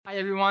Hi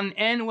everyone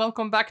and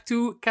welcome back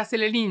to Casse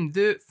les Lignes,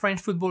 the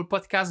French football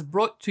podcast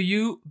brought to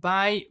you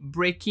by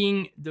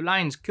Breaking the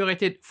Lines,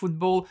 curated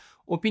football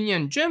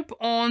opinion. Jump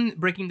on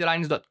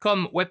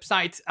breakingthelines.com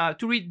website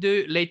to read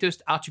the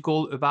latest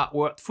article about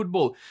world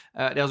football.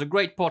 There's a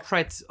great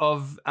portrait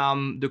of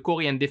the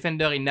Korean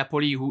defender in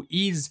Napoli who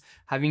is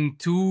having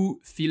to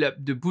fill up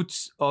the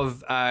boots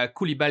of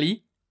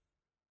Koulibaly.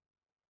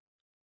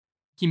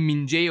 Kim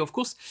Min-jae, of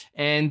course,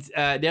 and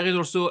there is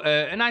also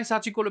a nice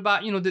article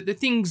about the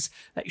things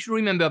that you should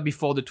remember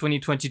before the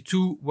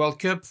 2022 World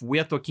Cup.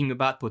 We're talking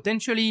about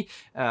potentially,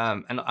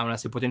 and when I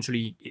say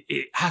potentially,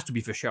 it has to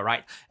be for sure,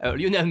 right?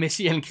 Lionel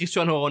Messi and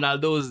Cristiano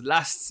Ronaldo's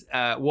last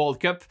World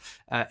Cup,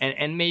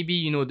 and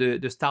maybe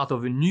the start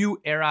of a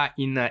new era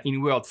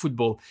in world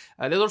football.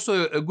 There's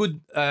also a good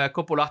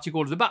couple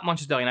articles about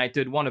Manchester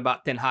United, one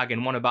about Ten Hag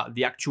and one about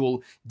the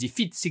actual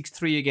defeat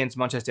 6-3 against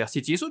Manchester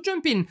City. So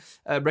jump in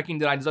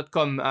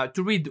breakingthelines.com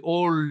to read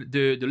all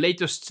the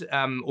latest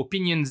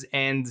opinions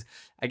and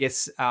I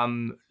guess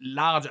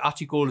large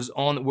articles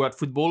on world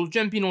football.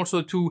 Jump in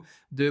also to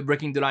the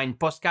Breaking the Line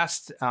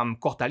podcast,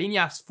 Corta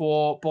Linhas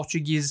for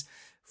Portuguese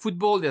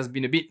football. There's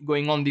been a bit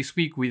going on this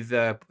week with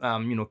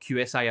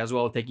QSI as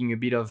well, taking a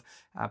bit of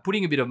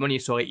putting a bit of money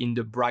in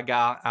the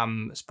Braga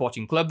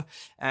Sporting Club,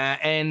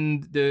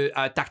 and the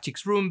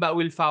Tactics Room by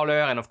Will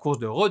Fowler, and of course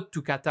the Road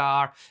to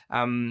Qatar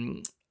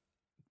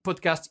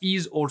podcast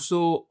is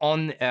also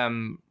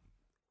on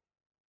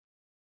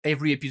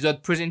every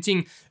episode,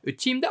 presenting a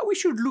team that we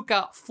should look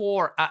out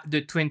for at the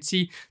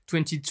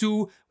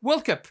 2022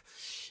 World Cup.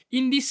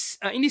 In these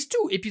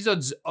two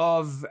episodes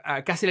of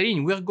Casse les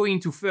Lignes, we're going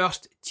to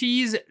first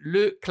tease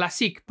Le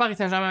Classique, Paris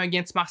Saint-Germain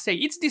against Marseille.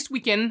 It's this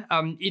weekend.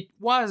 It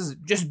was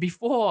just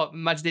before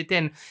match day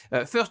 10,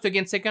 first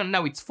against second.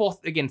 Now it's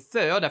fourth against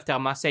third after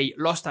Marseille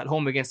lost at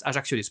home against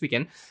Ajaccio this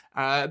weekend.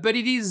 But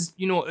it is,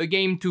 a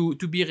game to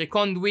be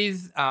reckoned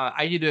with.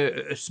 I did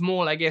a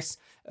small, I guess,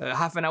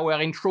 half an hour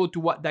intro to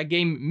what that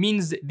game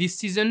means this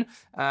season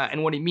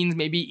and what it means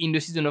maybe in the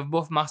season of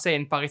both Marseille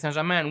and Paris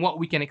Saint-Germain and what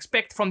we can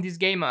expect from this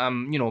game.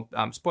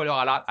 Spoiler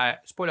alert,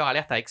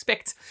 I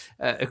expect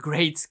a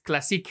great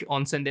classic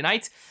on Sunday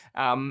night.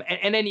 And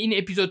then in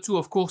episode 2,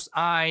 of course,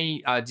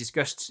 I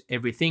discussed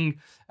everything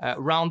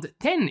round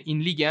 10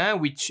 in Ligue 1,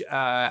 which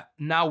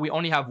now we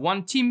only have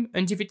one team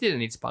undefeated,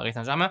 and it's Paris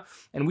Saint-Germain.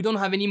 And we don't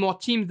have any more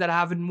teams that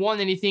haven't won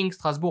anything.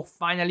 Strasbourg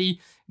finally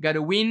got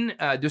a win.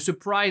 The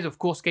surprise, of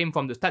course, came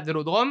from the Stade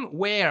Vélodrome,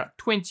 where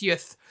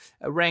 20th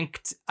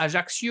ranked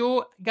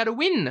Ajaccio got a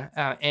win.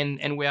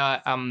 And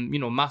where,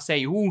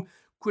 Marseille, who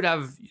could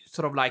have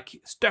sort of like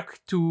stuck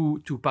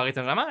to Paris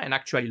Saint-Germain and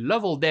actually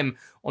leveled them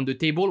on the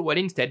table. Well,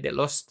 instead, they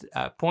lost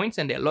points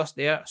and they lost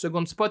their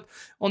second spot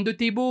on the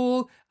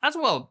table as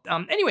well.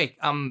 Anyway,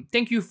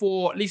 thank you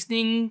for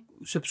listening.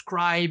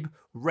 Subscribe,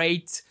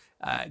 rate,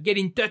 get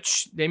in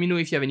touch. Let me know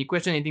if you have any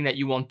question, anything that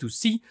you want to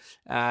see.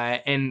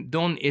 And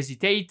don't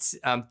hesitate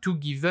to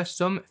give us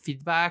some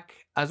feedback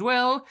as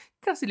well.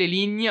 Casse les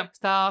Lignes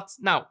starts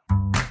now.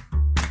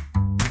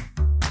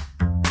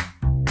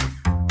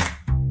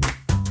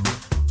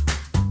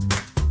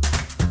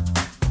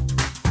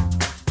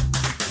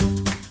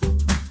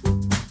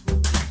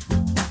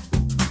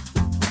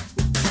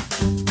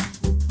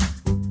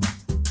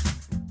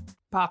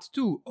 Part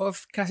 2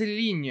 of Casse les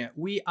Lignes,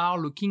 we are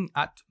looking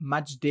at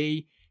match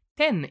day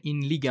 10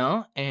 in Ligue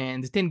 1,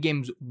 and 10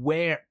 games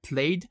were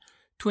played.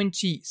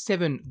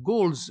 27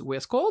 goals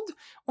were scored,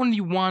 only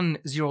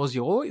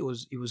 1-0-0.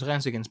 It was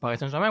Reims against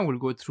Paris Saint-Germain. We'll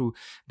go through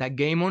that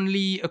game.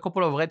 Only a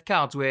couple of red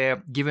cards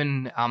were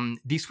given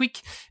this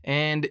week,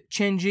 and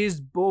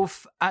changes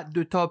both at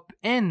the top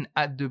and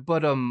at the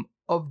bottom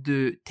of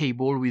the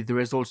table with the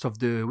results of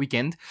the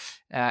weekend,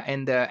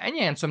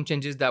 and some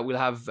changes that will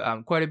have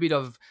quite a bit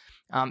of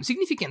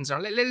significance.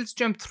 Let's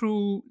jump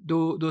through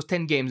those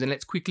 10 games and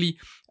let's quickly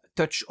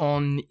touch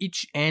on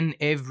each and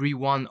every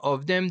one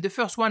of them. The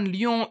first one,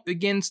 Lyon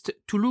against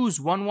Toulouse,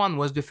 1-1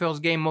 was the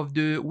first game of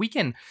the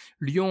weekend.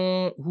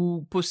 Lyon,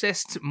 who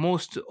possessed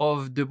most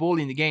of the ball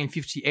in the game,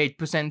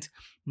 58%,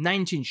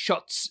 19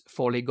 shots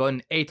for Les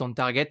Gones, 8 on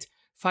target,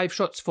 5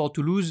 shots for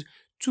Toulouse,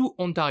 2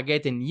 on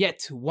target, and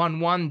yet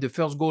 1-1, the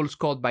first goal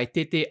scored by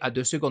Tete at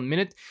the second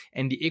minute,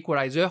 and the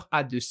equalizer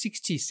at the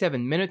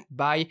 67th minute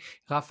by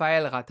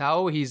Rafael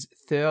Ratao, his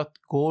third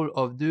goal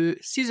of the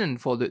season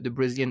for the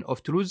Brazilian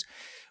of Toulouse.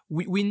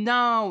 We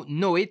now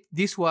know it.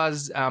 This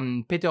was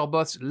Peter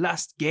Bosz's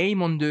last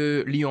game on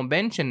the Lyon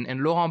bench, and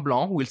Laurent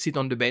Blanc will sit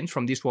on the bench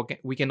from this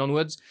weekend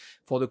onwards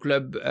for the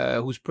club,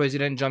 whose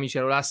president,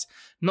 Jean-Michel Aulas,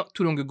 not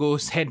too long ago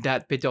said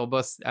that Peter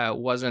Bosz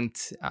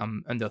wasn't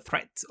under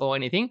threat or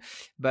anything.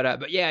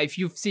 But yeah, if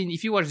you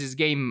watch this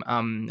game,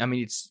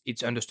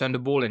 it's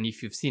understandable, and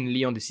if you've seen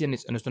Lyon this season,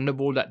 it's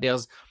understandable that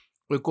there's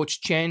a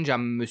coach change.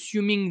 I'm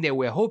assuming they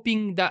were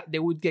hoping that they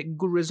would get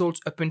good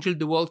results up until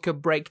the World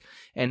Cup break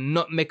and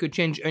not make a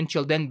change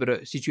until then, but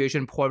the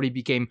situation probably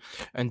became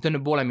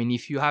untenable. I mean,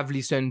 if you have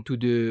listened to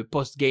the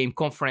post-game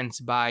conference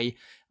by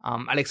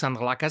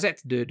Alexandre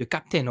Lacazette, the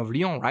captain of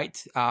Lyon,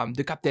 right?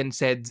 The captain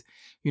said,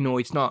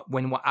 it's not,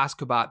 when we're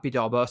asked about Peter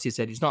Bosz, he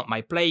said, it's not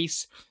my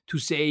place to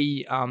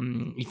say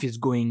if it's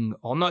going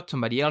or not.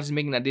 Somebody else is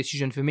making that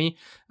decision for me.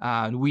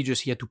 We're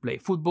just here to play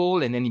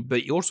football. And then,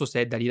 but he also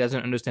said that he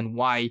doesn't understand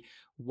why,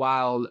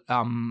 while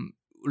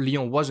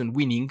Lyon wasn't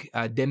winning,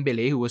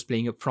 Dembele, who was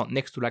playing up front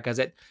next to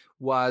Lacazette,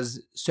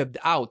 was subbed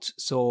out.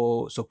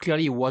 So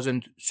clearly he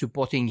wasn't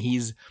supporting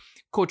his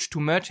coach too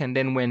much. And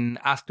then when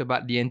asked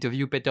about the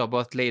interview, Peter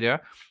Bosz later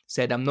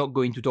said, I'm not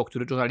going to talk to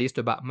the journalist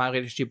about my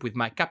relationship with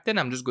my captain.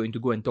 I'm just going to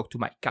go and talk to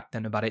my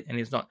captain about it. And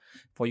it's not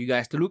for you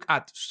guys to look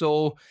at.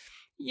 So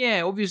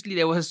yeah, obviously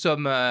there was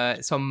some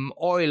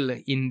oil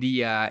in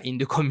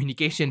the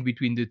communication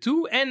between the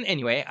two. And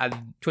anyway,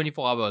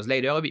 24 hours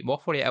later, a bit more,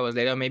 48 hours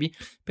later maybe,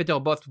 Peter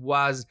Bosz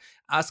was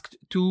asked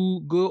to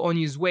go on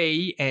his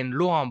way, and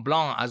Laurent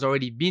Blanc has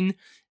already been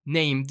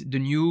named the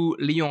new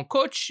Lyon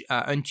coach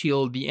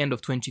until the end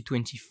of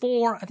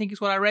 2024, I think is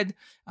what I read.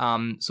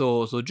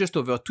 So just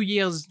over 2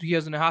 years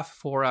and a half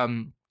for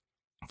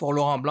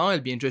Laurent Blanc.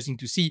 It'll be interesting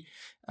to see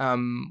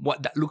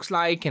what that looks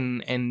like,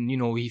 and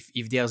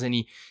if there's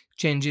any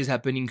changes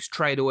happening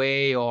straight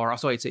away, or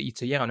sorry,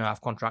 it's a year and a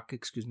half contract,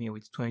 excuse me,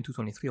 it's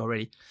 22-23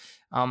 already.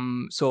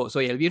 So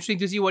yeah, it'll be interesting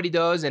to see what he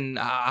does and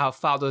how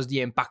far does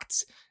the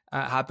impacts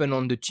happen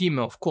on the team.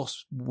 Of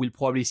course, we'll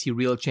probably see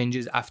real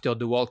changes after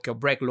the World Cup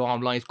break. Laurent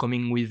Blanc is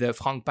coming with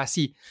Franck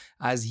Passy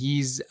as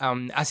his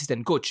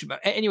assistant coach. But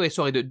anyway,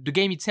 sorry, the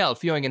game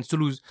itself, Lyon against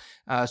Toulouse.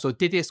 So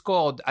Tete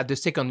scored at the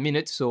second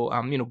minute. So,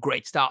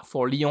 great start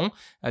for Lyon.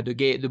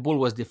 The ball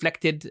was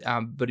deflected,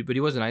 but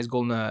it was a nice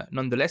goal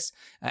nonetheless.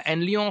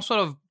 And Lyon sort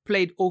of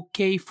played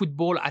okay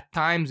football at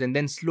times, and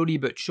then slowly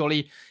but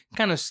surely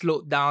kind of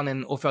slowed down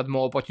and offered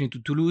more opportunity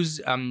to Toulouse.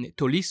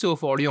 Tolisso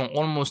for Lyon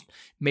almost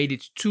made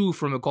it 2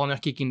 from a corner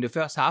kick in the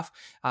first half.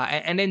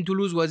 And then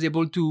Toulouse was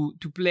able to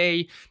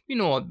play,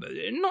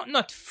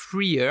 not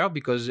freer,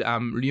 because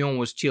Lyon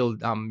was still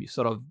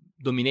sort of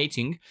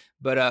dominating,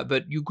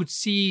 but you could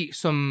see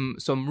some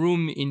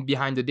room in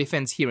behind the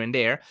defense here and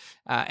there,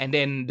 and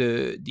then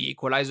the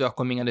equalizer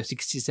coming at the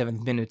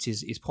 67th minute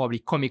is probably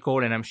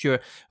comical, and I'm sure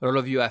a lot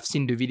of you have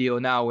seen the video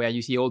now where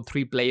you see all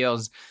 3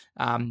 players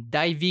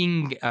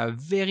diving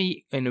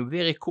in a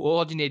very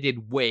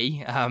coordinated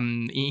way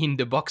in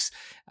the box.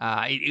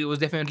 It was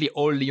definitely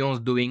all Lyon's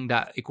doing,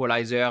 that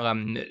equalizer.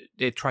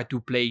 They tried to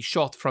play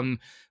short from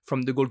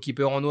the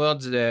goalkeeper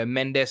onwards.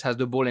 Mendes has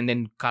the ball and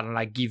then kind of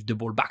like give the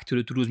ball back to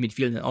the Toulouse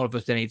midfield, and all of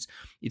a sudden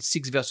it's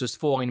 6 versus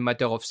 4 in a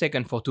matter of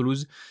seconds for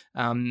Toulouse.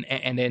 And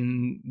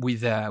then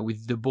with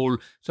the ball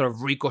sort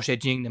of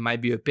ricocheting, there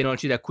might be a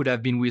penalty that could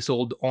have been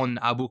whistled on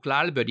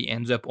Abouklal, but he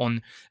ends up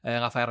on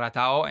Rafael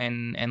Ratao,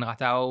 and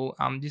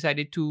Ratao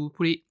decided to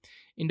put it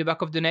in the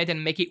back of the net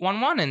and make it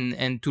 1-1,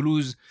 and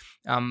Toulouse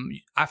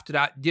after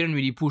that didn't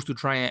really push to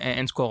try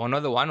and score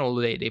another one,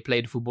 although they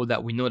played football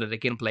that we know that they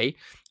can play.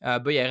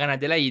 But yeah, Reine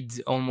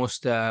Adelaide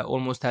almost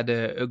had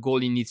a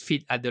goal in his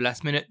feet at the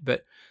last minute,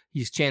 but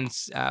his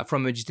chance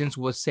from a distance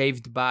was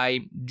saved by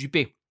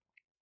Dupé.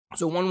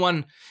 So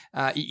 1-1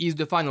 is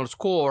the final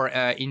score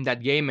in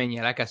that game, and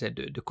yeah, like I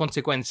said, the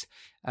consequence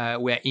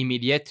were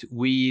immediate,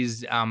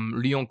 with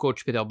Lyon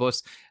coach Peter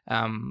Bosz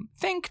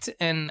thanked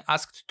and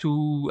asked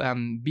to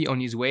be on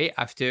his way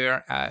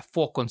after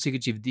 4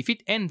 consecutive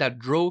defeats, and that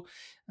draw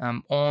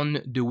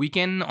on the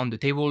weekend. On the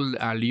table,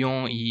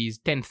 Lyon is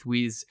 9th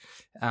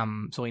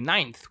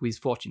with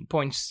 14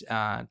 points,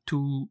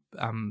 2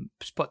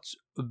 spots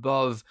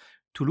above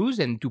Toulouse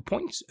and 2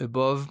 points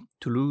above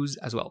Toulouse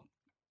as well.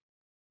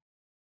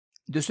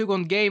 The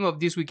second game of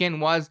this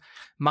weekend was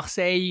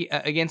Marseille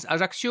against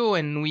Ajaccio,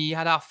 and we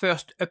had our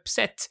first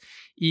upset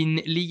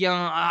in Ligue 1.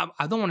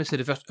 I don't want to say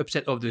the first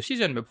upset of the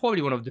season, but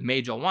probably one of the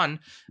major one.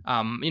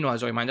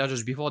 As a reminder,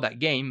 just before that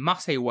game,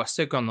 Marseille was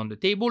second on the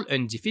table,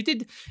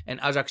 undefeated, and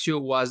Ajaccio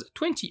was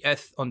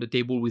 20th on the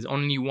table with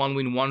only 1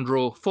 win, 1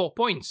 draw, 4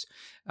 points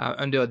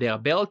under their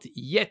belt.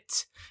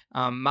 Yet,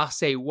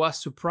 Marseille was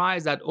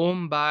surprised at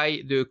home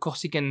by the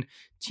Corsican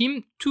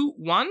team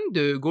 2-1.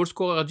 The goal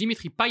scorer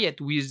Dimitri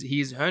Payet with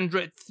his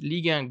 100th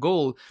Ligue 1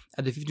 goal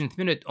at the 15th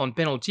minute on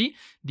penalty.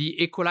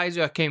 The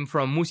equalizer came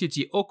from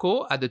Musiti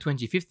Oko at the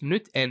 25th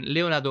minute, and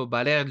Leonardo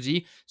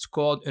Balerdi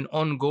scored an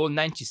own goal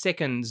 90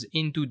 seconds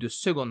into the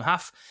second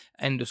half,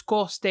 and the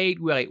score stayed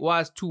where it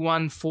was,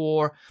 2-1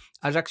 for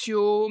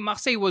Ajaccio.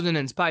 Marseille wasn't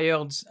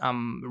inspired,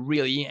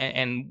 really,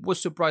 and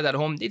was surprised at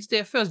home. It's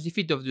their first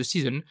defeat of the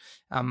season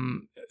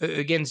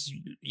against,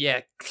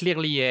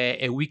 clearly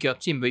a weaker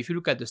team. But if you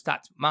look at the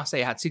stats,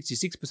 Marseille had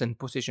 66%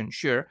 possession,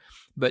 sure,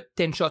 but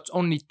 10 shots,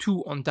 only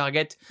 2 on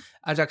target.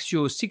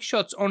 Ajaccio, 6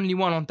 shots, only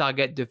 1 on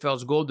target. The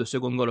first goal, the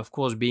second goal, of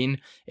course, being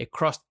a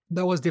cross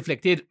that was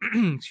deflected.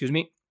 Excuse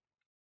me.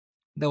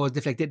 that was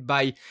deflected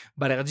by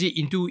Balerdi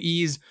into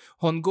his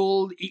own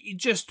goal. It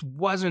just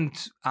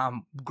wasn't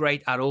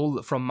great at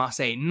all from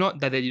Marseille. Not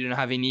that they didn't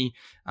have any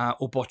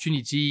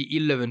opportunity.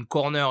 11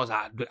 corners.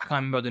 I can't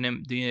remember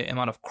the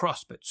amount of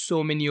cross, but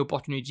so many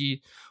opportunities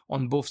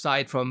on both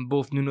sides from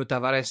both Nuno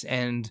Tavares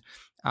and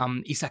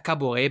Issa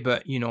Kabore.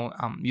 But, you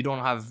don't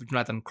have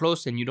Jonathan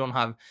Klaus and you don't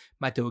have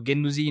Matteo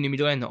Guendouzi in the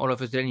middle, and all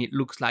of a sudden it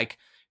looks like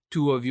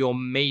two of your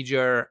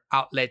major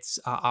outlets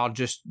are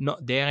just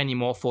not there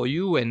anymore for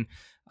you. And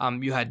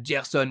you had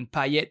Gerson,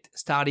 Payet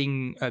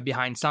starting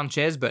behind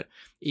Sanchez, but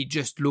it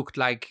just looked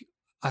like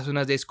as soon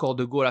as they scored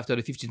the goal after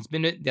the 15th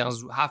minute,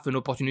 there's half an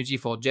opportunity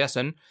for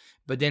Gerson,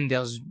 but then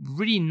there's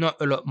really not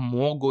a lot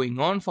more going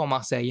on for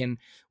Marseille. And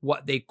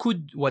what they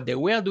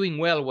were doing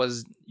well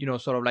was,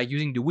 sort of like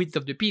using the width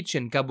of the pitch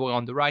and Kabore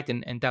on the right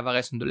and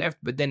Tavares on the left.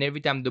 But then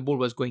every time the ball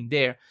was going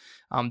there,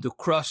 the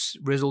cross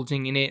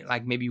resulting in it,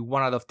 like maybe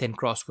 1 out of 10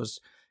 cross was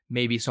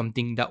maybe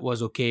something that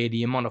was okay.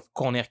 The amount of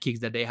corner kicks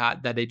that they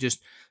had, that they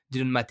just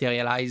didn't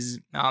materialize.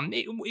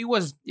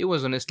 It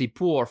was honestly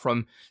poor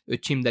from a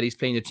team that is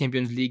playing the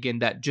Champions League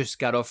and that just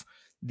got off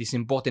this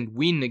important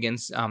win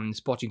against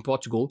Sporting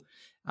Portugal.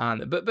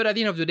 But at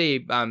the end of the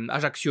day,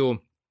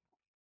 Ajaccio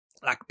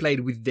played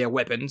with their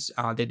weapons.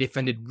 They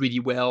defended really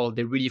well.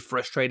 They really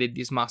frustrated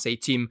this Marseille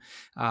team.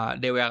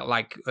 They were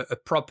like a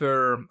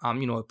proper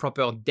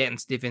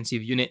dense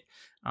defensive unit.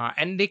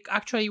 And they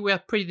actually were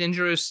pretty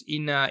dangerous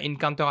in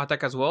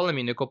counter-attack as well. I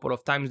mean, a couple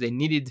of times they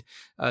needed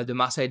the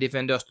Marseille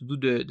defenders to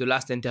do the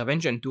last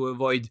intervention to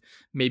avoid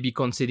maybe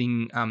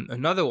conceding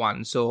another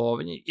one. So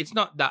it's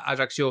not that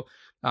Ajaccio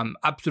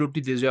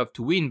absolutely deserved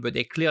to win, but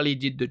they clearly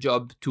did the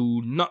job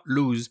to not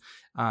lose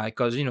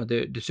because,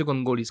 the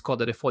second goal is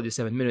scored at the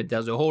 47th minute.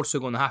 There's a whole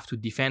second half to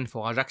defend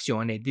for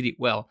Ajaccio, and they did it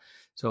well.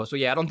 So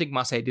yeah, I don't think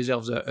Marseille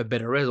deserves a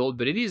better result,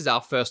 but it is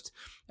our first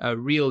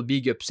real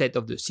big upset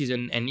of the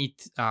season, and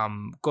it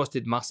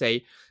costed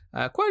Marseille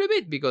quite a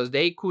bit because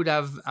they could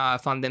have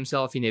found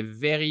themselves in a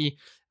very,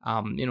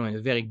 in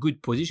a very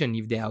good position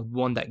if they had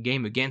won that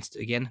game against,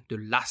 again, the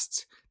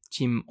last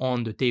team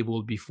on the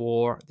table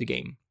before the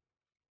game.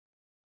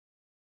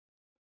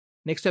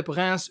 Next up,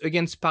 Reims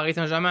against Paris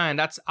Saint-Germain, and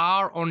that's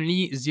our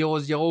only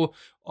 0-0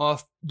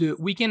 of the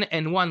weekend,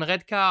 and one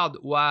red card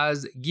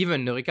was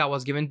given. The red card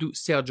was given to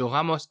Sergio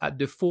Ramos at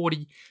the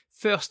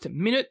 41st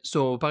minute,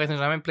 so Paris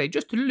Saint-Germain played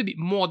just a little bit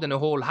more than a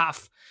whole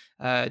half,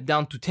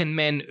 down to 10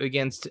 men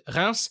against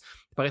Reims.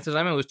 Paris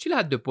Saint-Germain was still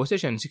had the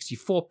possession,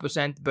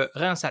 64%, but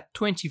Reims had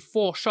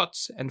 24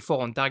 shots and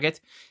 4 on target,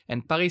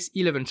 and Paris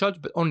 11 shots,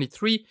 but only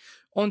 3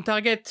 on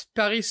target.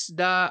 Paris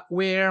that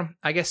were,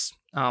 I guess,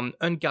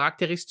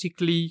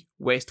 uncharacteristically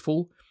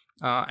wasteful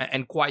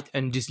and quite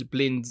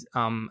undisciplined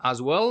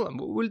as well.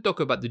 We'll talk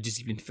about the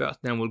discipline first,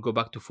 then we'll go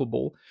back to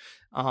football.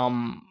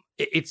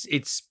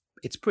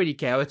 It's pretty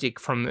chaotic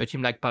from a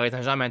team like Paris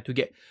Saint-Germain to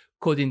get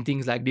caught in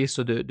things like this.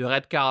 So the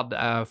red card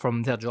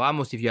from Sergio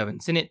Ramos, if you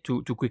haven't seen it,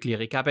 to quickly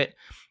recap it,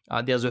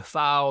 there's a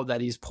foul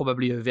that is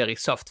probably a very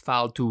soft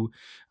foul to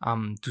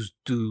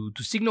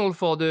signal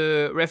for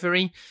the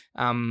referee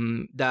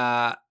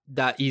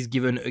that is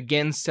given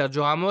against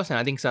Sergio Ramos, and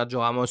I think Sergio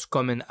Ramos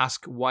come and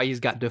ask why he's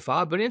got the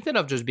foul, but instead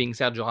of just being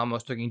Sergio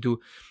Ramos talking to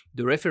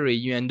the referee,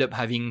 you end up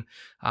having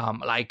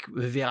like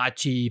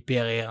Verratti,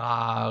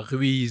 Pereira,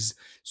 Ruiz,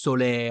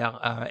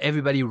 Soler,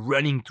 everybody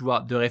running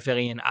throughout the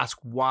referee and ask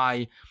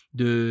why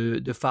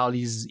the foul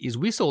is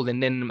whistled,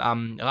 and then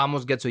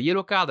Ramos gets a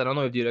yellow card. I don't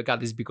know if the yellow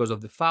card is because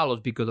of the foul or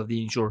because of the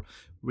initial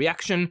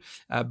reaction,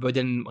 but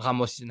then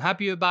Ramos isn't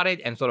happy about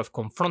it and sort of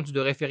confronts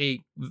the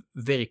referee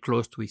very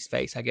close to his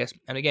face, I guess.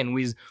 And again,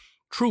 with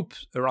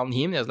troops around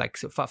him, there's like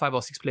 5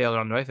 or 6 players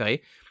around the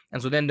referee,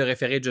 and so then the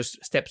referee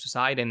just steps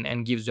aside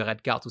and gives the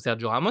red card to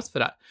Sergio Ramos for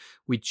that,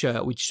 which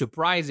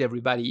surprised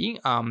everybody.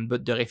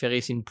 But the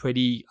referee seemed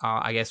pretty,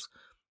 I guess,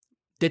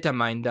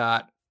 determined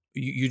that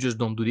you just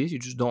don't do this. You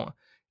just don't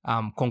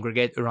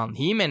congregate around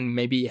him, and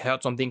maybe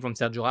heard something from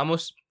Sergio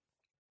Ramos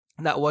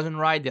that wasn't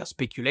right. There are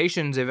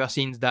speculations ever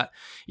since that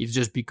it's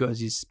just because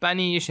he's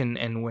Spanish,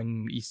 and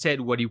when he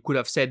said what he could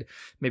have said,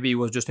 maybe it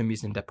was just a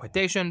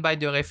misinterpretation by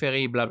the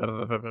referee, blah, blah,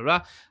 blah, blah, blah,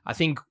 blah. I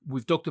think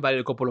we've talked about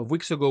it a couple of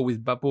weeks ago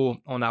with Bapo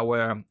on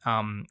our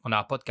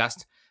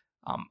podcast.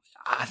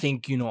 I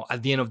think,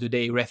 at the end of the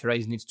day,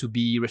 referees needs to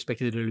be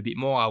respected a little bit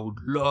more. I would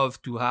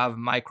love to have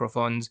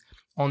microphones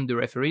on the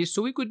referees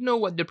so we could know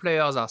what the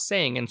players are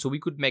saying, and so we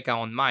could make our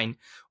own mind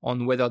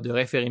on whether the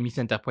referee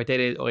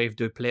misinterpreted it or if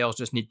the players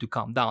just need to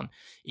calm down.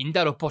 In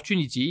that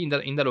opportunity, in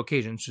that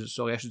occasion,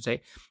 sorry, I should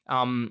say,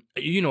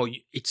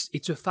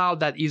 it's a foul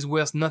that is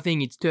worth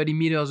nothing. It's 30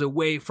 meters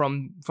away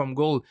from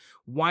goal.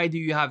 Why do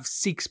you have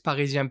 6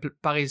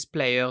 Paris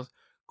players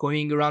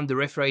going around the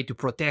referee to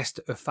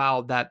protest a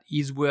foul that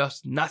is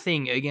worth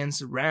nothing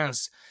against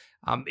Reims?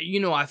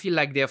 I feel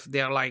like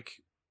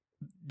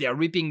they're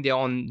reaping their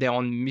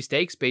own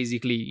mistakes,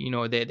 basically.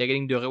 They're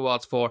getting the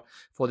rewards for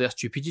their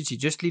stupidity.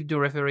 Just leave the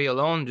referee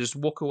alone. Just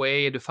walk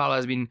away. The foul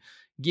has been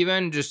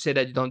given. Just say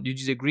that you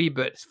disagree.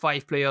 But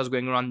 5 players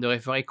going around the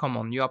referee, come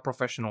on, you are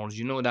professionals.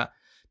 You know that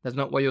that's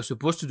not what you're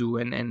supposed to do.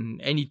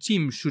 And any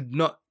team should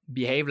not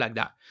behave like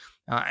that.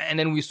 And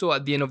then we saw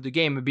at the end of the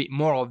game a bit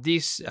more of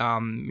this,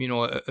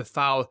 a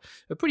foul,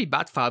 a pretty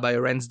bad foul by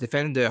a Rennes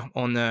defender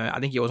on, I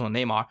think it was on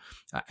Neymar.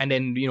 And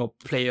then,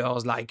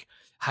 players like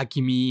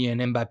Hakimi and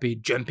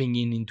Mbappe jumping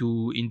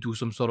into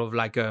some sort of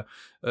like a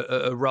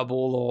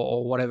rubble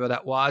or whatever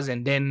that was.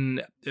 And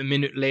then a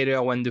minute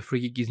later, when the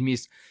free kick is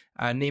missed,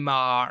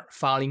 Neymar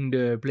fouling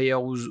the player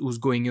who's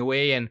going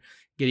away and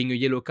getting a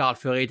yellow card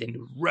for it, and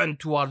run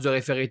towards the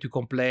referee to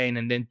complain.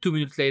 And then 2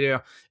 minutes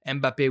later,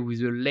 Mbappe with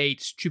a late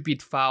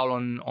stupid foul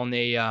on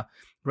a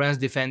Rennes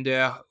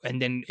defender,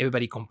 and then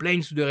everybody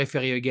complains to the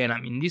referee again. I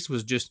mean, this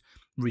was just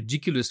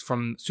ridiculous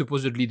from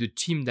supposedly the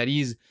team that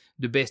is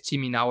the best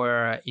team in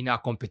our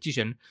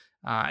competition.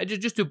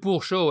 Just a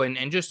poor show,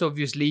 and just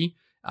obviously,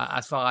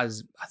 as far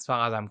as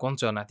I'm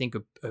concerned, I think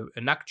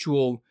an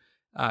actual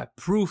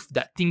proof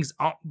that things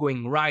aren't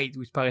going right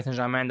with Paris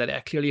Saint-Germain, that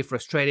they're clearly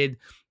frustrated,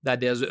 that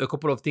there's a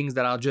couple of things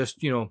that are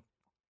just,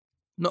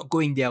 not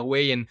going their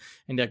way, and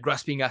they're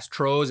grasping at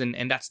straws,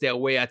 and that's their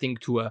way, I think,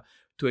 to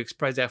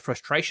express their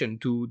frustration,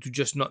 to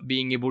just not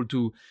being able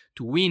to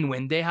win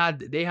when they had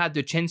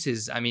the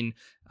chances. I mean,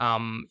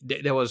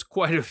 there was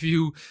quite a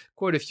few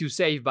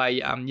saves by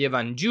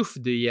Yehvan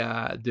Diouf,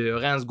 the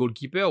Reims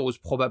goalkeeper, who was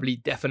probably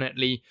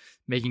definitely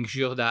making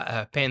sure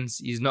that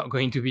Pence is not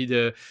going to be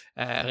the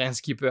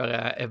Reims keeper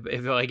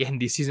ever again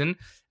this season.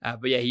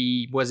 But yeah,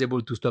 he was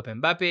able to stop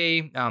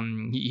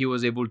Mbappe. He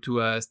was able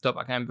to stop,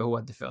 I can't remember who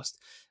had the first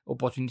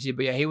opportunity,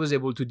 but yeah, he was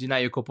able to deny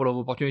a couple of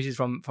opportunities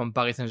from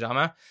Paris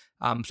Saint-Germain.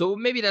 So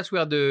maybe that's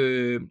where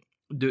the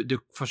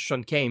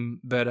frustration came.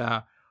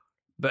 But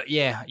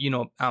yeah,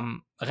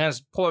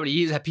 Reims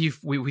probably is happy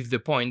with the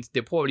point.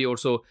 They probably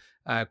also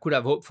could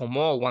have hoped for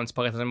more once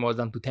Paris Saint-Germain was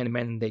down to 10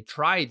 men. They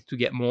tried to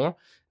get more,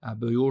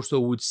 but you also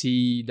would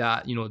see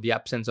that, the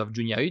absence of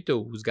Junior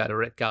Ito, who's got a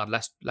red card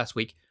last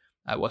week,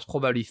 was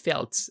probably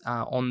felt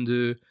on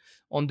the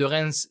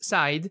Reims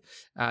side.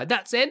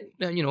 That said,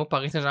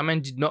 Paris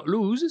Saint-Germain did not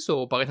lose,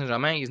 so Paris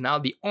Saint-Germain is now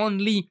the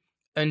only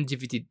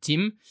undefeated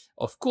team.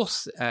 Of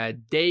course,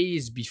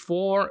 days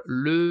before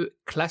le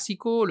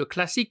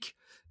classique,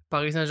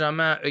 Paris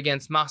Saint-Germain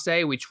against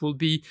Marseille, which will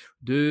be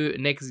the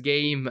next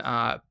game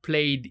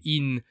played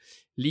in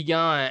Ligue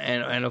 1,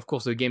 and of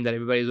course a game that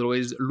everybody is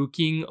always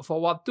looking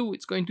forward to.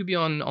 It's going to be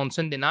on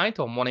Sunday night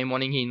or Monday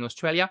morning here in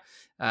Australia,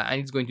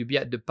 and it's going to be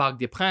at the Parc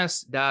des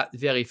Princes, that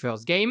very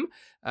first game.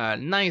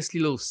 Nice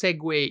little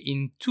segue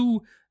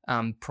into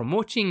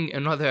promoting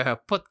another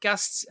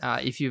podcast.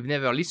 If you've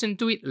never listened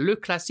to it, Le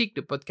Classique,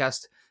 the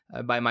podcast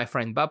by my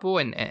friend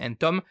Bapo and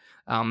Tom.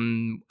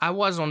 I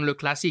was on Le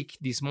Classique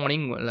this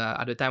morning.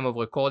 At the time of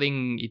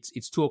recording,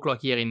 it's 2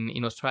 o'clock here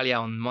in Australia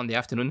on Monday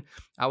afternoon.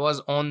 I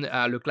was on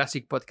Le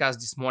Classique podcast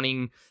this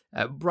morning,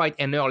 bright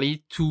and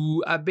early,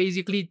 to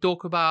basically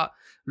talk about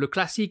Le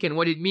Classique and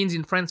what it means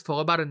in France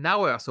for about an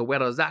hour. So where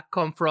does that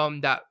come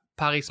from, that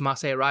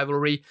Paris-Marseille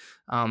rivalry?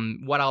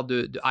 What are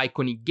the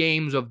iconic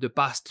games of the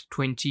past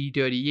 20,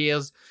 30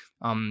 years?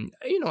 And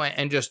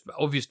just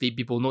obviously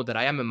people know that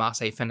I am a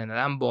Marseille fan and that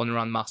I'm born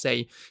around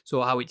Marseille.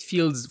 So how it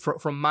feels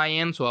from my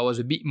end. So I was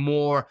a bit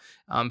more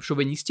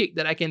chauvinistic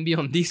that I can be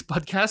on this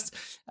podcast.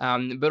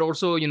 But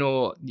also,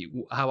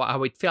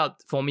 how it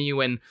felt for me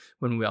when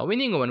we are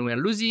winning or when we are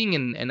losing,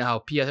 and how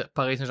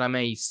Paris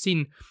Saint-Germain is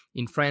seen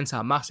in France,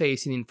 how Marseille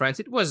is seen in France.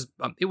 It was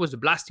a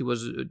blast. It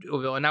was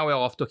over an hour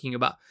of talking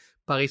about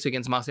Paris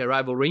against Marseille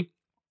rivalry.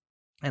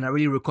 And I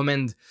really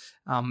recommend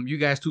you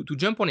guys to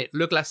jump on it.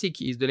 Le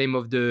Classique is the name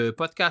of the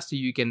podcast.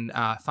 You can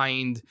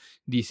find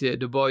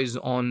the boys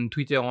on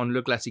Twitter on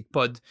Le Classique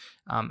Pod.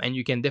 And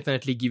you can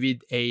definitely give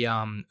it a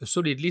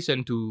solid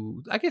listen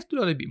to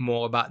learn a bit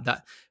more about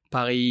that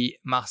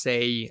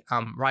Paris-Marseille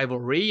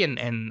rivalry,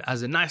 and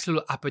as a nice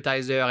little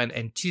appetizer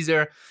and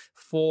teaser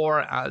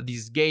for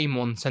this game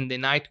on Sunday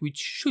night, which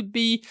should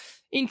be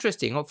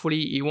interesting.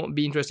 Hopefully it won't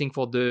be interesting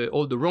for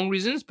all the wrong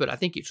reasons, but I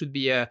think it should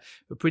be a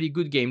pretty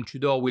good game.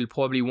 Tudor will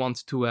probably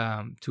want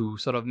to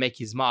sort of make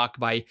his mark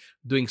by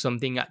doing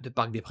something at the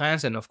Parc des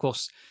Princes, and of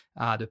course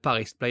the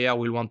Paris player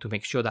will want to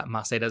make sure that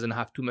Marseille doesn't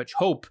have too much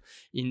hope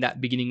in that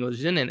beginning of the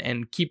season,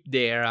 and keep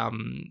their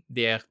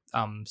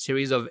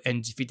series of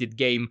undefeated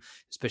game,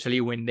 especially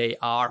when they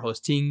are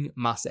hosting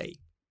Marseille.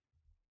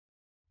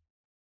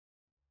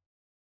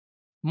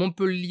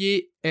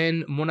 Montpellier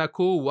and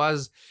Monaco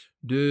was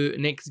the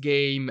next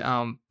game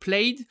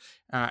played,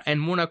 and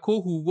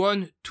Monaco, who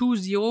won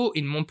 2-0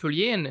 in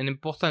Montpellier, an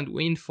important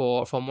win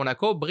for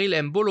Monaco. Bril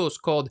Embolo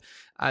scored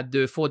at the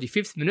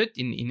 45th minute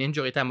in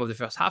injury time of the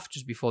first half,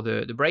 just before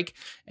the break,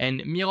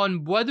 and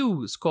Miron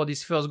Boadou scored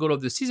his first goal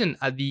of the season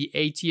at the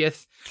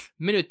 80th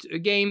minute. A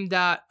game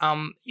that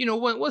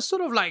was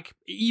sort of like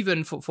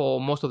even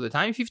for most of the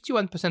time.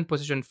 51%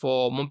 possession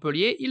for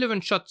Montpellier, 11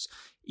 shots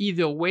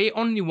either way,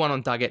 only 1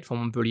 on target for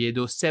Montpellier,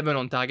 though 7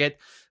 on target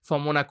for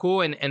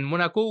Monaco, and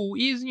Monaco, who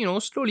is,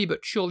 slowly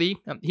but surely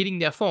hitting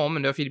their form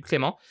under Philippe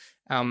Clément.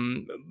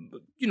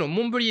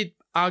 Montpellier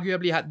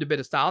arguably had the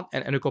better start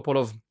and a couple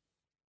of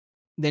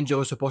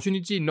dangerous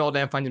opportunity.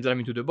 Nordin finds himself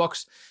into the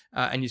box,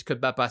 and his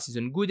cutback pass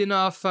isn't good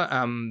enough.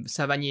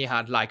 Savanier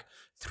had like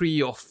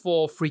 3 or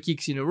 4 free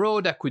kicks in a row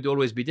that could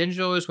always be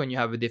dangerous when you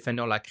have a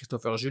defender like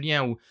Christopher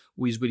Julien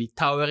who is really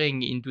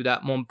towering into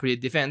that Montpellier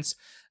defense.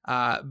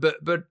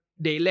 But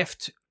they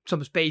left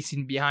some space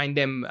in behind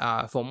them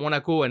for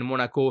Monaco, and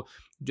Monaco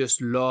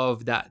just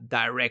love that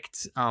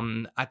direct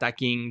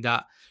attacking,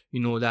 that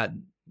that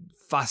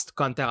fast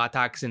counter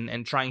attacks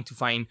and trying to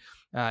find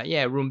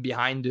room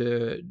behind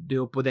the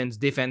opponent's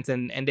defense,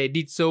 and they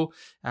did so,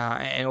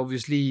 and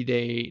obviously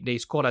they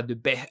scored at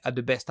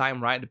the best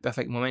time, right, the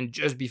perfect moment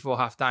just before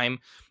halftime.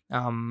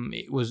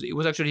 It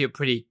was actually a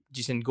pretty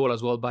decent goal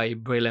as well by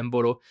Breel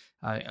Embolo,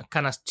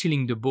 kind of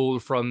stealing the ball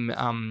from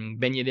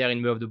Ben Yedder in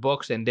the middle of the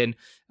box and then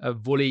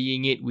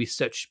volleying it with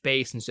such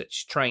pace and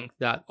such strength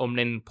that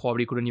Omlen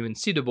probably couldn't even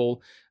see the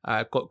ball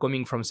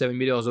coming from 7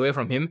 meters away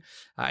from him.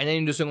 And then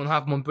in the second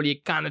half, Montpellier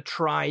kind of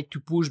tried to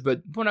push,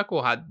 but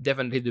Monaco had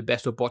definitely the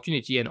best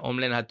opportunity, and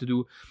Omlen had to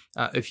do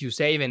a few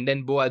saves, and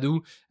then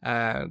Boadou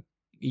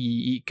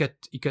he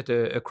cut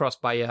a cross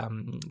by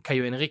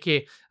Caio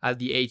Henrique at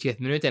the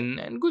 80th minute,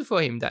 and good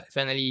for him that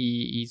finally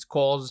he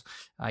scores.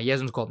 He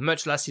hasn't scored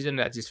much last season.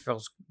 That's his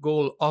first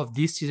goal of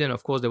this season.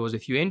 Of course, there was a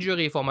few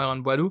injuries for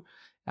Myron Boadou,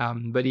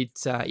 but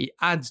it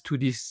adds to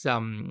this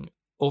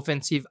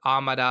offensive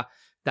armada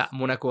that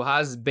Monaco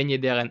has. Ben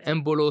Yedder and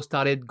Embolo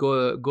started,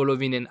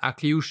 Golovin and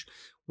Akliouche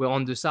were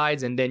on the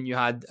sides, and then you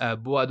had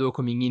Boadou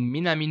coming in,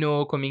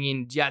 Minamino coming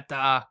in,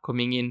 Diatta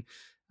coming in.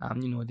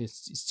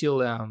 There's still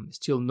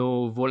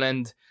no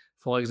Volland,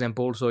 for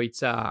example. So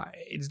it's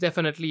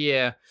definitely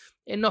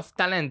enough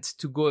talent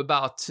to go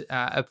about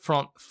up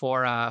front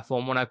for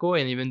Monaco.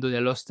 And even though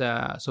they lost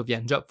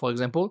Sofiane Diop, for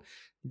example,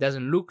 it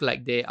doesn't look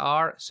like they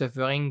are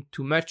suffering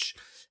too much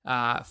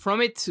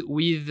from it.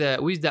 With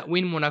that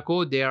win,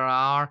 Monaco, they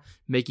are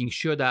making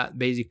sure that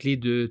basically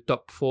the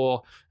top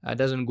 4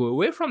 doesn't go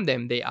away from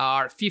them. They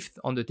are 5th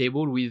on the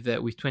table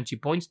with 20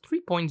 points,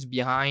 3 points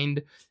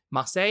behind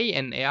Marseille,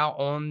 and they are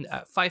on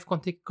 5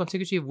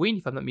 consecutive wins,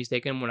 if I'm not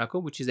mistaken, Monaco,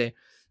 which is a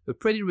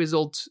pretty good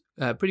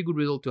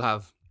result to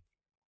have.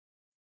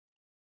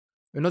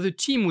 Another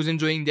team who's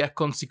enjoying their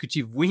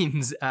consecutive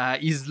wins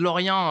is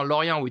Lorient.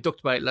 Lorient, we talked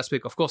about it last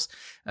week, of course.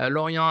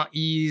 Lorient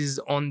is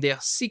on their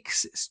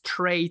 6th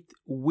straight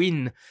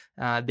win.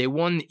 They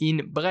won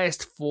in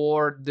Brest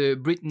for the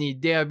Brittany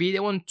Derby. They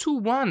won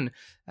 2-1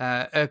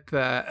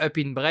 up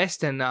in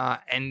Brest, and I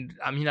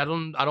mean, I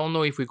don't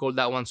know if we call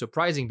that one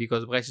surprising,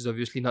 because Brest is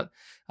obviously not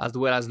as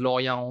well as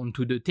Lorient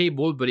onto the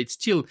table, but it's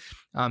still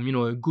a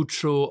good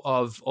show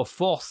of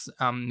force,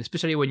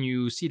 especially when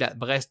you see that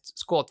Brest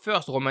scored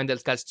first, Romain Del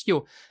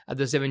Castillo at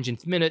the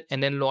 17th minute,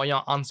 and then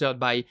Lorient answered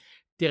by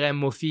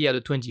Terem Moffi at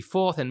the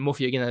 24th, and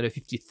Moffi again at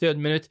the 53rd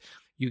minute.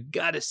 You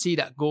gotta see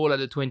that goal at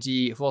the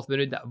 24th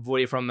minute, that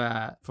volley from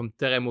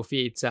Terem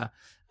Moffi.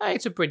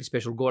 It's a pretty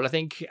special goal, I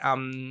think.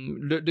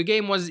 The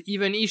game was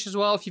even-ish as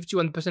well,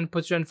 51%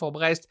 possession for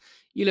Brest,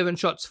 11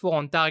 shots, 4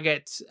 on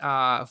target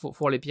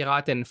for Les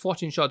Pirates, and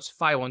 14 shots,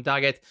 5 on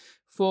target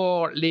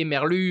for Les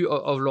Merlus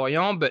of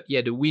Lorient. But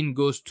yeah, the win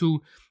goes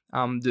to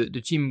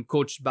the team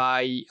coached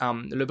by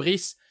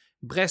Lebris.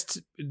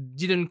 Brest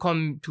didn't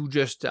come to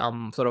just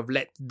sort of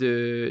let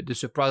the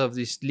surprise of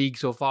this league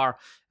so far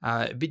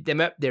beat them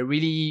up. They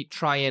really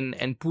try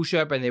and push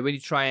up, and they really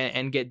try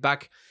and get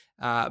back.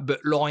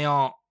 But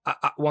Lorient,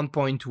 at one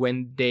point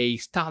when they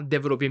start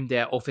developing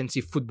their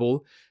offensive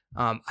football,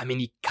 I mean,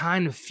 it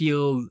kind of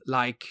feel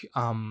like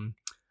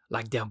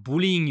they're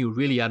bullying you,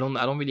 really. I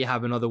don't really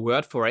have another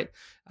word for it,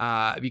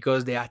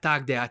 because they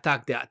attack,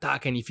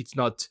 and if it's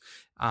not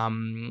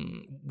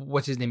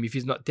what's his name? If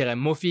it's not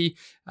Terem Moffi,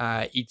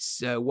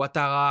 it's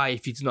Ouattara.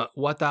 If it's not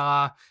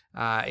Ouattara,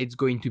 it's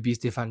going to be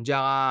Stéphane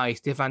Diarra.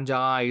 If Stéphane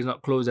Diarra is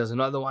not close, there's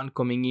another one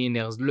coming in.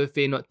 There's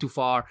Lefebvre not too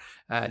far.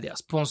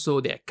 There's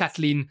Ponceau. There's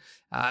Kathleen.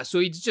 So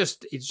it's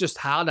just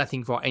hard, I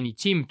think, for any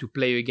team to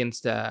play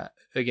against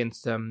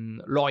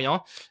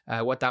Lorient.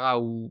 Ouattara,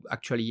 who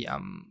actually I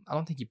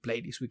don't think he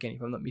played this weekend,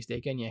 if I'm not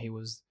mistaken. Yeah, he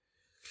was.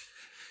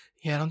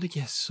 Yeah, I don't think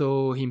I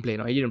saw him play.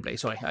 No, he didn't play.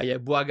 Sorry.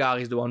 Bouagar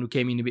is the one who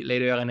came in a bit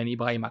later, and then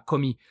Ibrahim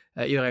Akone,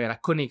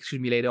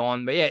 later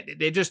on. But yeah,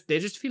 they just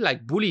feel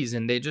like bullies,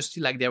 and they just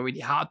feel like they're really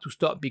hard to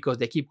stop because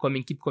they keep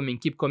coming.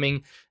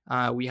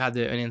 We had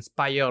an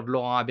inspired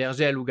Laurent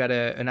Abergel who got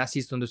an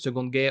assist on the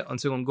second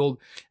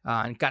goal,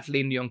 and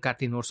the young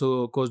Kathleen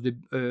also caused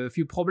a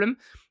few problems.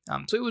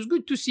 So it was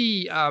good to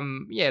see,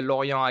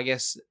 Lorient, I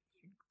guess,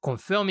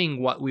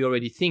 confirming what we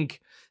already think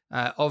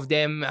of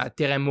them.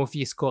 Terem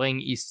Moffi scoring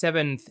his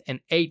 7th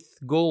and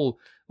 8th goal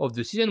of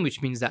the season,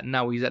 which means that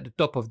now he's at the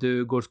top of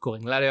the goal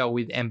scoring ladder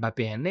with Mbappe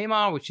and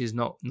Neymar, which is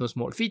no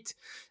small feat.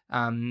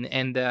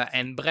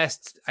 And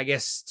Brest, I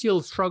guess,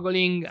 still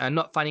struggling,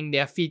 not finding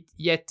their feet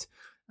yet.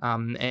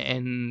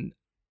 And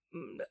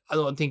I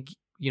don't think,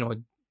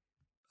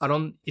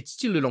 it's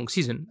still a long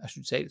season, I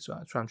should say. That's what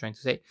I'm trying to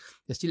say.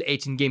 There's still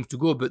 18 games to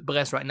go, but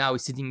Brest right now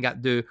is sitting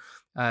at the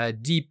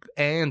deep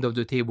end of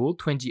the table,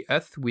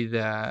 20th,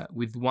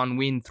 with 1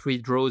 win, 3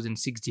 draws, and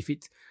 6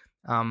 defeats.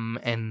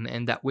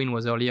 and that win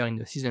was earlier in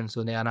the season,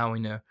 so they are now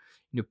in a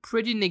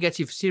pretty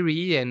negative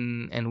series,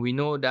 and we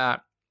know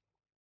that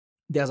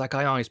Der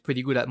Zakarian is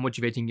pretty good at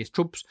motivating his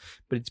troops,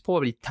 but it's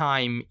probably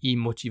time he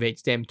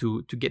motivates them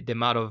to get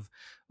them out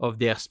of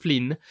their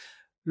spleen.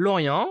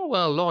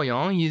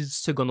 Lorient is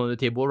second on the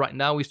table right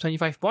now with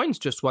 25 points,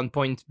 just 1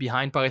 point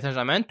behind Paris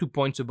Saint-Germain, 2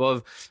 points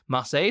above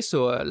Marseille.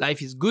 So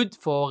life is good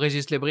for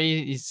Régis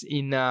Lebris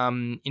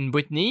in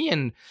Brittany,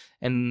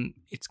 and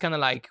it's kind of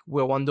like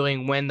we're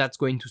wondering when that's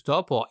going to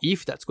stop or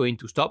if that's going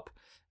to stop.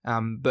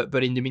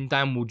 But in the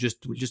meantime, we'll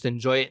just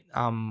enjoy it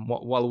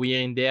while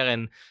we're in there,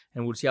 and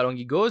we'll see how long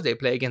it goes. They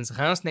play against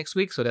Reims next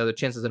week, so there's a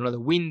chance there's another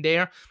win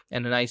there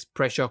and a nice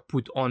pressure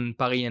put on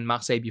Paris and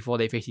Marseille before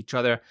they face each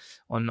other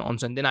on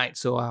Sunday night.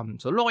 So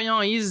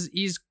Lorient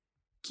is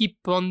keeping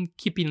on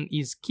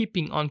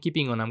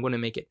keeping on. I'm gonna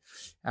make it,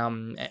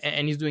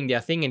 and he's doing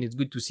their thing, and it's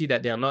good to see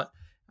that they're not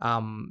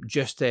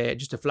just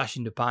a flash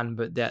in the pan,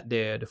 but that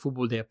the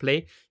football they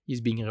play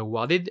is being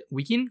rewarded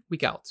week in,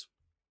 week out.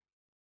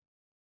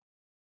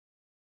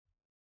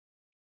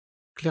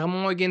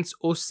 Clermont against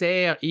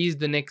Auxerre is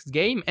the next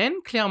game,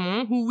 and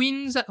Clermont who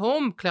wins at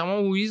home.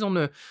 Clermont who is on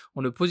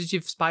a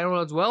positive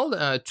spiral as well.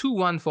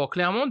 2-1 for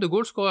Clermont. The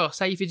goal scorer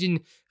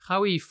Saifeddine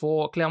Khawi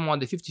for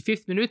Clermont at the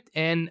 55th minute,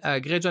 and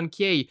Grejan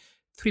Kiei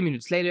 3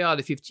 minutes later at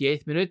the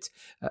 58th minute.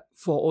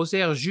 For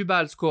Auxerre,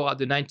 Jubal scored at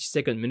the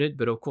 92nd minute,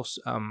 but of course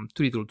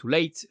too little too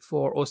late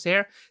for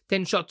Auxerre.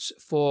 10 shots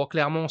for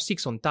Clermont,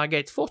 6 on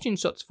target. 14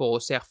 shots for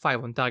Auxerre,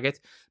 5 on target,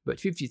 but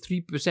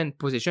 53%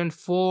 possession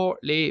for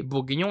les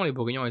Bourguignons. Les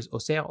Bourguignons is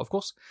Auxerre, of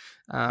course.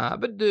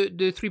 But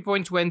the 3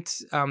 points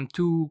went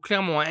to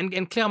Clermont,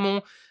 and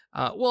Clermont,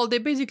 they're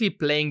basically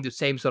playing the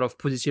same sort of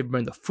positive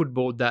brand of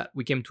football that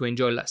we came to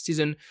enjoy last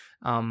season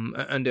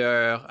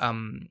under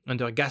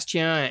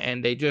Gastien,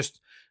 and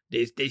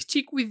they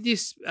stick with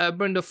this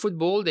brand of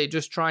football. They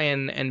just try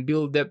and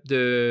build up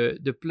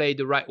the play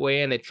the right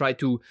way, and they try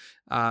to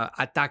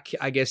attack,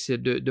 I guess,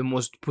 the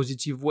most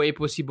positive way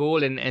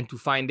possible, and to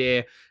find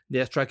their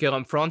striker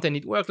up front. And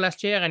it worked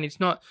last year, and it's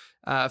not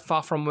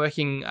far from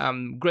working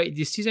great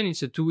this season.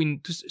 It's a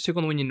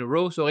second win in a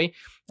row,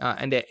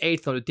 and they're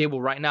 8th on the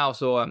table right now,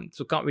 so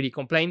can't really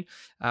complain.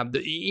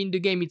 In the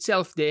game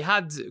itself, they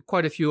had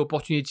quite a few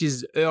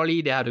opportunities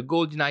early. They had a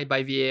goal denied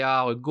by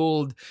VAR, a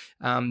goal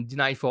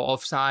denied for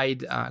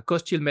offside.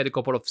 Costil made a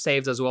couple of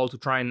saves as well to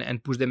try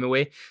and push them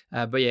away.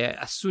 But yeah,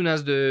 as soon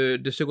as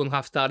the second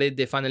half started,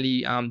 they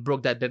finally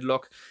broke that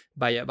deadlock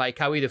by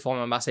Khawi, the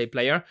former Marseille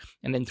player,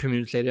 and then 3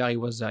 minutes later it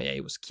was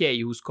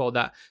Kiei who scored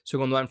that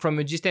second one from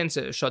a distance,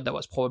 a shot that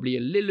was probably a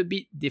little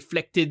bit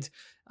deflected.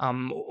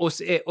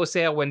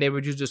 Auxerre, when they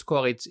reduced the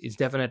score, it's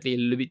definitely a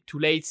little bit too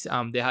late.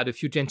 They had a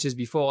few chances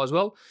before as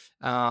well,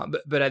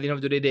 but at the end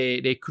of the day,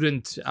 they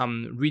couldn't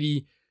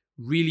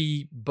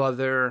really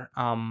bother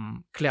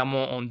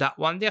Clermont on that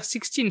one. They're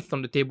 16th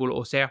on the table,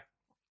 Auxerre,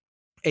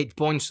 8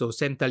 points, so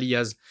same tally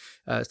as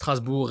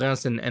Strasbourg,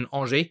 Reims, and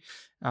Angers.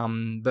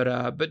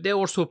 But they're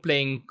also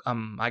playing,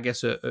 I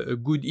guess, a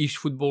good-ish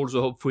football,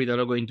 so hopefully they're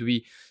not going to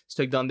be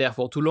stuck down there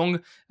for too long.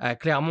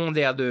 Clermont,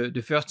 they are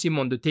the first team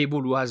on the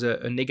table who has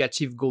a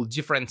negative goal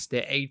difference.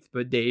 They're 8th,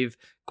 but they've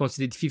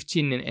conceded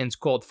 15 and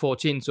scored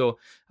 14, so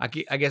I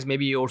guess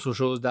maybe it also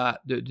shows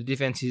that the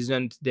defense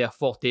isn't their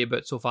forte,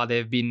 but so far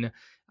they've been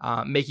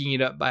making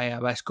it up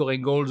by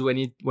scoring goals when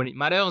it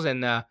matters,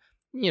 and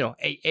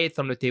 8th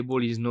on the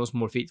table is no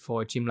small feat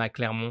for a team like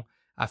Clermont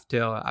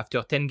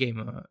after 10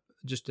 games.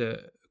 Just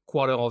a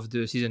quarter of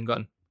the season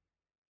gone.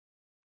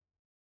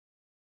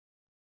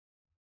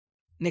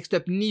 Next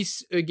up,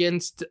 Nice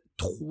against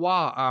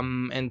Troyes,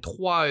 and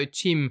Troyes, a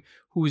team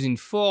who's in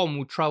form,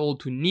 who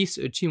traveled to Nice,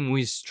 a team who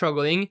is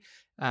struggling.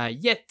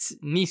 Yet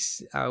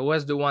Nice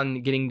was the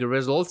one getting the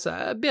results,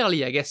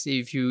 barely, I guess,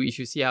 if you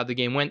see how the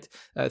game went.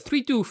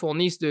 3-2 for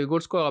Nice. The goal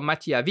scorer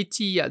Mattia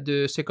Vitti at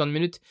the 2nd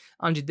minute,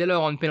 Angie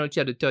Deller on penalty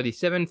at the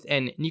 37th,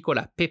 and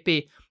Nicolas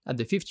Pepe at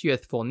the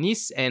 50th for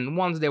Nice. And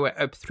once they were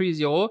up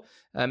 3-0,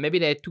 maybe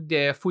they took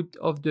their foot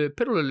off the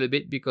pedal a little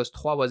bit, because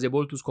Troyes was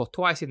able to score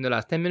twice in the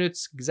last 10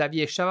 minutes.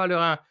 Xavier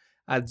Chavalerin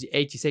at the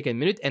 82nd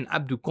minute, and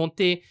Abdou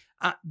Conte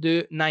at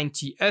the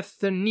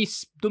 90th.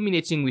 Nice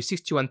dominating with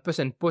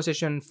 61%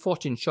 possession,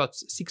 14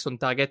 shots, 6 on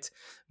target,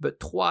 but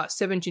Troyes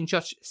 17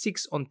 shots,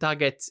 6 on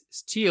target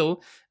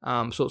still.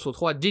 So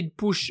Troyes did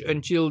push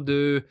until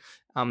the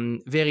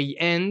very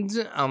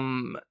end.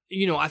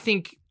 I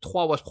think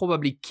Troyes was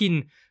probably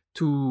keen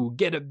to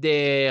get up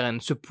there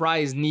and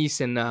surprise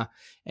Nice and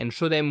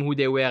show them who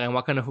they were and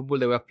what kind of football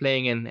they were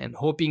playing, and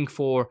hoping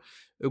for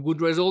a good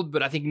result.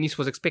 But I think Nice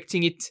was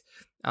expecting it,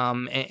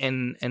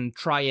 and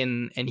try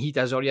and hit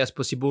as early as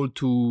possible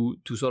to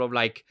sort of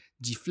like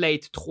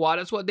deflate Troyes.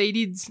 That's what they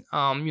did.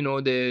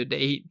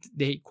 They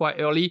hit quite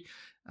early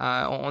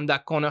on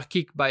that corner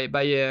kick by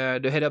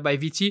the header by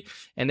Vitti,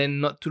 and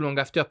then not too long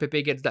after,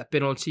 Pepe gets that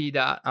penalty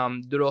that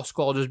Delors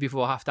scored just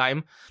before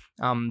halftime.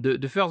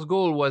 The first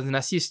goal was an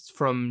assist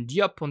from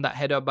Diop on that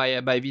header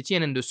by Vitti,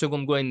 and then the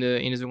second goal in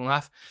the second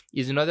half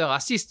is another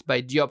assist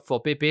by Diop for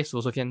Pepe. So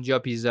Sofiane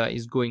Diop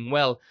is going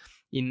well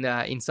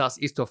in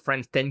southeast of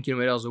France, 10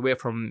 kilometers away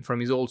from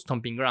his old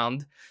stomping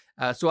ground.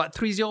 So at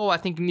 3-0, I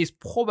think Nice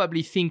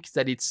probably thinks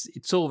that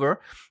it's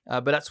over.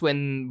 But that's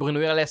when Bruno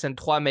Irles and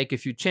Troyes make a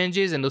few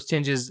changes, and those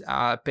changes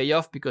pay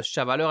off because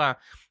Chavaleur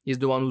is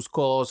the one who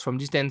scores from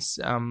distance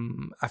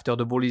after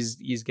the ball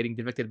is getting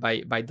deflected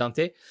by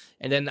Dante.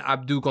 And then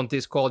Abdou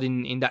Kanté scored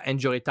in that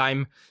injury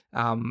time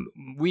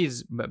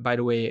with, by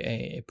the way,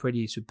 a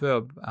pretty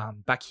superb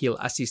backheel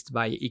assist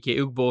by Ike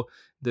Ugbo,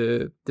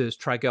 the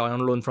striker on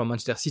loan from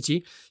Manchester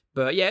City.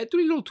 But yeah, too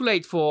little too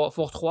late for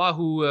Troyes,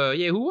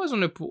 who was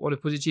on a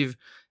positive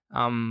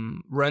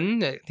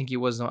run. I think it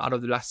was out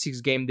of the last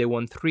 6 games, they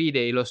won 3,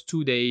 they lost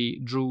 2, they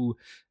drew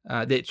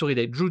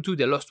 2,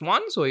 they lost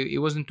 1, so it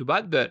wasn't too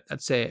bad. But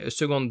that's a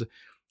second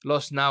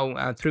loss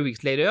now 3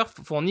 weeks later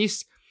for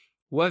Nice,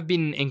 who have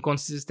been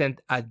inconsistent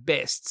at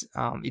best.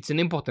 It's an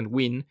important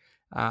win.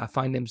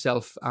 Find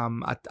themselves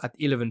at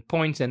 11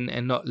 points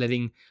and not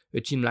letting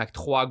a team like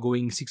Troyes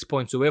going 6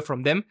 points away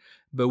from them.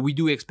 But we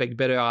do expect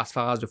better as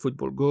far as the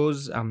football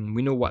goes.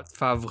 We know what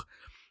Favre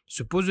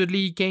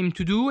supposedly came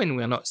to do, and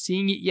we're not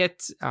seeing it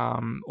yet.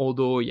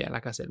 Although, yeah,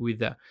 like I said, with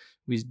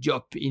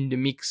Diop in the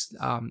mix,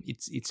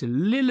 it's a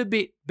little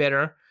bit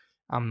better.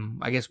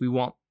 I guess we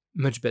want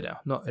much better,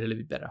 not a little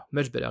bit better.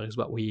 Much better is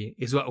what we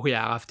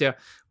are after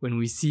when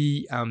we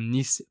see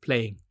Nice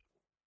playing.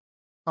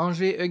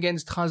 Angers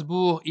against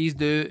Strasbourg is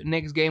the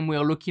next game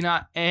we're looking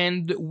at,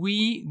 and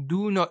we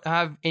do not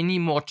have any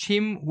more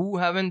team who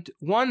haven't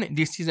won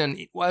this season.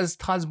 It was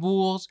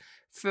Strasbourg's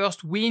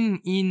first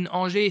win in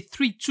Angers,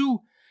 3-2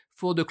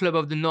 for the club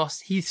of the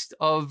northeast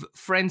of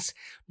France.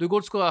 The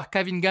goal scorer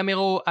Kevin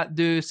Gamero at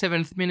the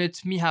 7th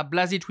minute, Miha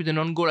Blažič with an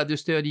own goal at the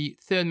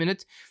 33rd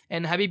minute,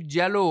 and Habib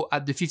Diallo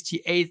at the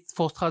 58th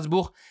for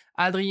Strasbourg.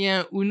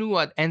 Adrien Hunou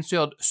had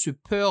answered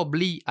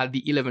superbly at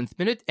the 11th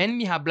minute,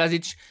 and Miha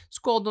Blažič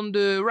scored on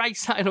the right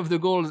side of the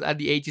goals at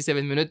the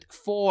 87th minute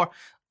for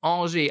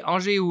Angers.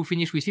 Angers, who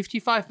finished with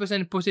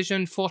 55%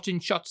 possession, 14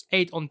 shots,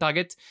 8 on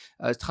target.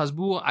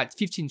 Strasbourg at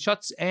 15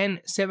 shots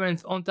and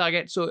 7th on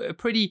target. So a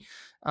pretty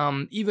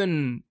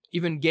even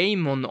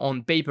game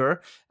on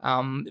paper.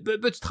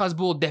 But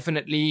Strasbourg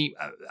definitely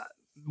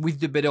with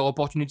the better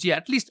opportunity,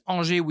 at least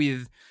Angers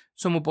with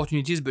some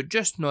opportunities, but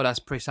just not as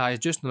precise,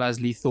 just not as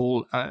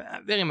lethal.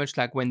 Very much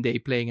like when they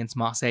play against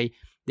Marseille.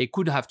 They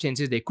could have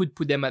chances, they could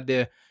put them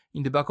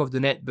in the back of the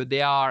net, but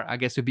they are, I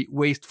guess, a bit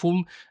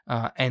wasteful,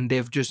 and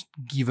they've just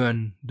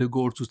given the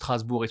goal to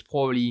Strasbourg. It's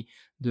probably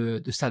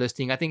the saddest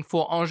thing. I think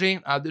for Angers,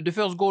 the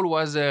first goal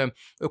was a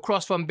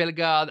cross from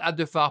Bellegarde at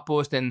the far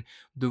post, and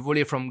the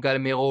volley from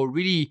Gamero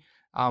really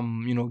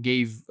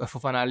gave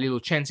Fofana little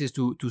chances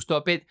to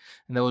stop it.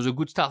 And that was a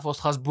good start for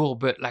Strasbourg,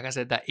 but like I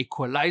said, that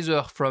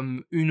equalizer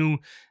from Hunou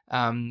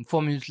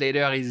 4 minutes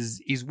later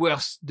is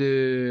worse.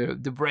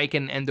 The break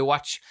and the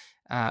watch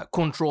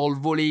control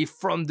volley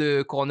from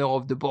the corner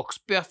of the box,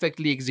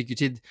 perfectly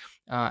executed,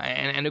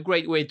 and a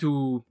great way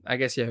to,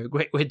 get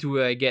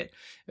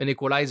an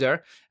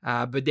equalizer.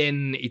 But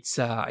then it's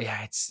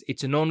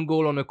an own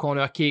goal on a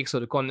corner kick. So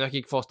the corner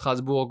kick for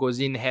Strasbourg goes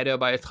in, header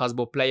by a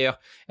Strasbourg player,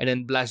 and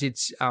then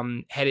Blažič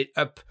head it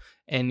up,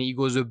 and he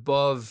goes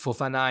above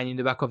Fofana and in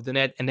the back of the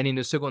net. And then in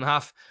the second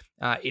half,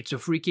 it's a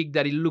free kick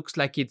that it looks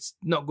like it's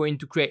not going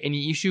to create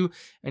any issue.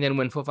 And then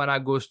when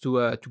Fofana goes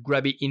to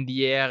grab it in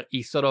the air,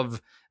 he sort of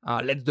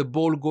lets the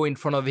ball go in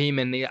front of him,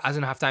 and he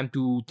doesn't have time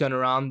to turn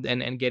around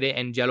and get it.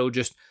 And Diallo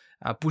just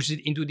pushes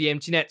it into the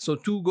empty net. So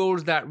 2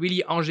 goals that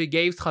really Angers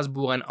gave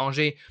Strasbourg, and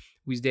Angers,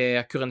 with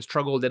their current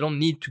struggle, they don't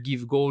need to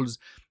give goals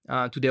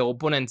to their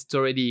opponents.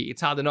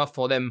 It's hard enough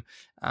for them,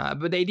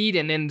 but they did.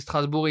 And then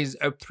Strasbourg is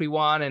up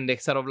 3-1, and they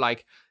sort of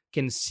like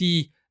can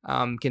see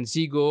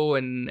go,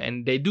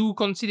 and they do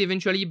concede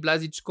eventually.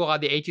 Blažič score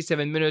at the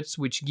 87 minutes,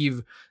 which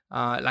give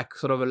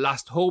sort of a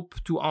last hope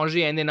to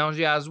Angers, and then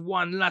Angers has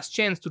one last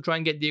chance to try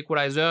and get the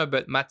equalizer,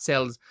 but Matt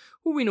Sells,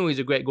 who we know is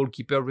a great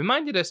goalkeeper,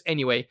 reminded us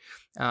anyway,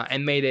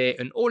 and made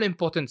an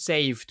all-important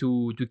save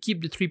to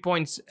keep the 3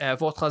 points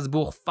for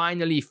Strasbourg.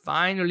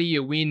 Finally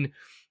a win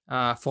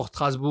for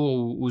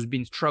Strasbourg, who's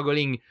been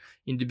struggling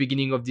in the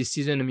beginning of this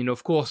season. I mean,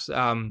 of course,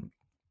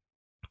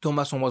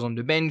 Thomasson was on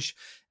the bench,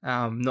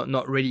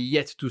 not ready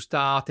yet to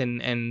start,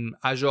 and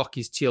Ajorc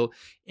is still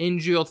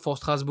injured for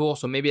Strasbourg,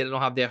 so maybe they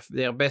don't have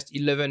their best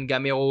 11.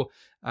 Gamero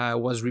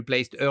was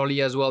replaced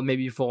early as well,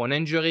 maybe for an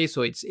injury,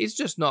 so it's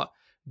just not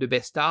the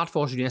best start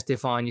for Julien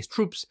Stéphan and his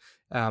troops,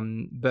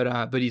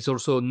 but it's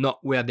also not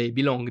where they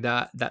belong,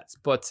 that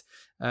spot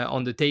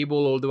on the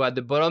table, although at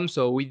the bottom.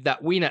 So with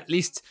that win, at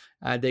least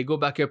they go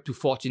back up to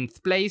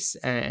 14th place,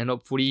 and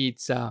hopefully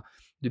it's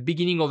the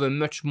beginning of a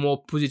much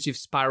more positive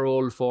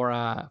spiral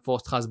for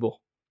Strasbourg.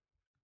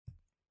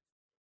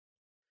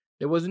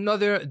 There was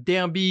another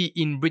derby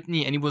in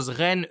Brittany, and it was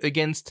Rennes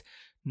against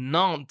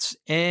Nantes.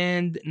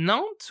 And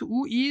Nantes,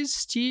 who is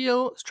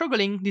still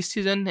struggling this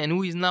season and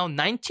who is now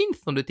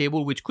 19th on the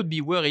table, which could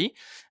be worry,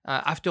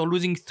 after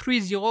losing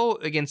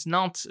 3-0 against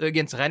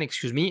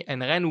Rennes,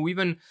 and Rennes who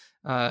even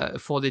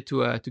afforded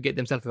to get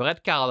themselves a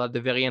red card at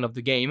the very end of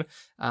the game.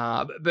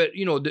 But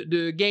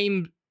the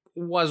game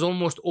was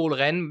almost all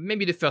Rennes.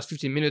 Maybe the first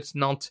 15 minutes,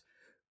 Nantes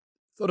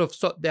sort of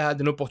thought they had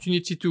an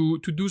opportunity to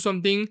do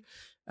something.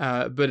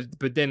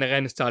 But then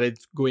Rennes started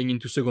going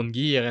into second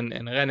gear, and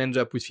Rennes ends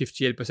up with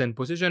 58%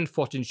 possession,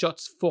 14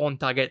 shots, 4 on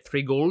target,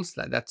 3 goals.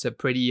 That's a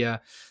pretty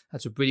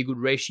good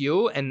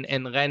ratio. And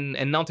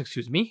Nantes,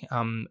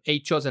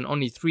 8 shots and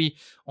only 3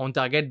 on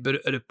target,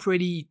 but at a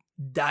pretty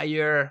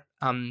dire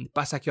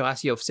pass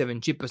accuracy of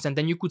 70%.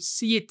 And you could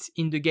see it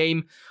in the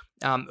game.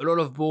 A lot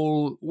of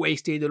ball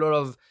wasted, a lot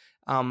of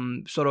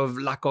sort of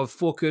lack of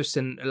focus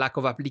and lack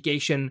of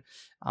application,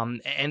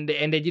 and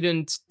they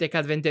didn't take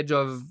advantage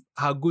of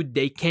how good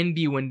they can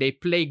be when they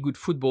play good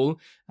football.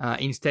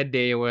 Instead,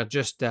 they were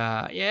just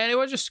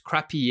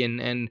crappy,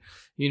 and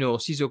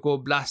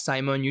Sissoko, Blas,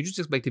 Simon, you just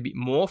expect a bit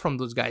more from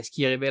those guys.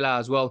 Chirivella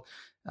as well.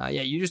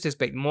 You just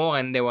expect more,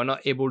 and they were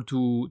not able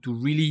to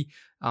really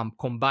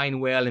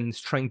combine well and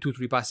string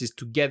 2-3 passes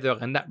together,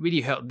 and that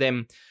really hurt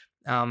them.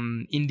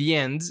 In the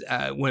end,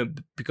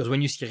 because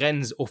when you see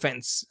Rennes'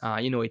 offense,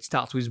 it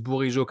starts with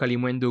Bourigeaud,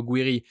 Kalimuendo,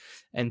 Guiri,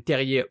 and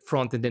Terrier up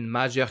front, and then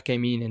Majer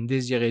came in, and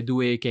Désiré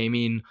Doué came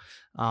in,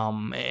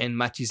 and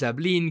Mathis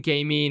Ablin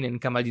came in, and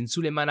Kamaldeen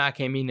Sulemana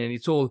came in, and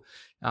it's all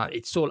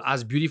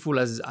as beautiful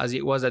as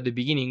it was at the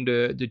beginning.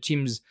 The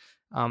teams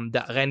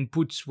that Rennes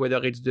puts,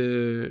 whether it's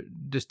the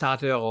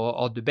starter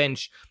or the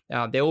bench,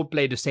 they all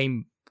play the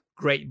same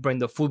great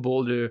brand of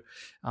football. The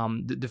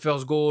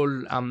first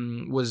goal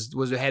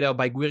was a header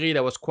by Guiri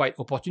that was quite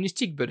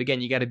opportunistic, but again,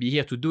 you got to be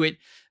here to do it.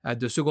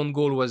 The second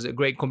goal was a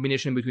great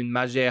combination between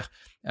Majer,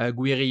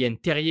 Guiri,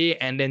 and Terrier,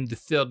 and then the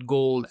third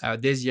goal,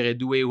 Désiré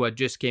Doué, who had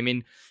just came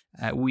in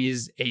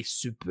with a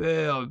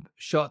superb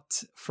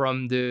shot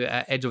from the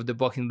edge of the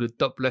box in the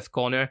top left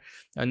corner.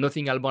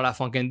 Nothing Alban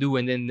Lafont can do,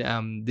 and then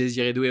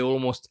Désiré Doué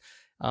almost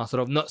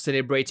sort of not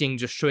celebrating,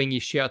 just showing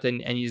his shirt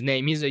and his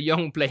name. He's a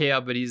young player,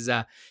 but he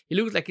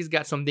looks like he's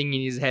got something in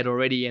his head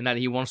already, and that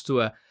he wants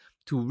to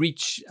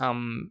reach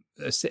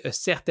a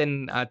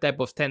certain type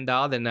of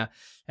standard, and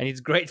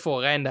it's great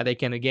for Rennes that they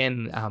can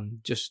again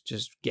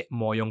just get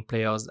more young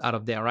players out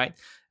of there, right?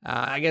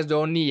 I guess the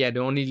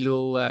only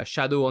little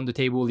shadow on the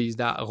table is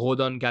that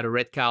Rodon got a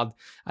red card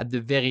at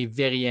the very,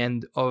 very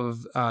end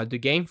of the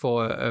game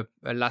for a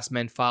last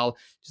man foul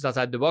just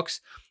outside the box.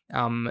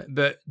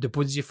 But the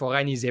positive for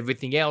Rennes is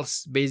everything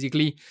else.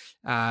 Basically,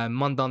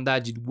 Mandanda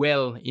did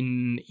well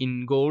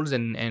in goals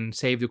and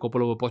saved a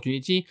couple of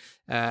opportunities.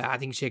 I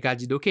think Xheka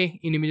did okay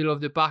in the middle of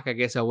the park. I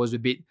guess I was a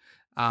bit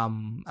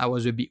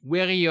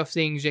wary of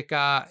seeing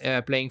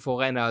Xheka playing for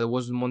Rennes. I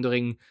was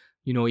wondering,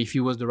 if he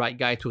was the right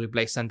guy to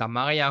replace Santa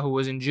Maria, who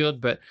was injured,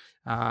 but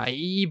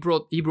he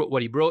brought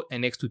what he brought,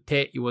 and next to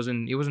Tate, he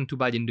wasn't too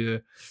bad in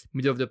the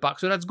middle of the park.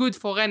 So that's good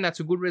for Rennes.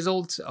 That's a good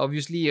result.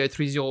 Obviously, a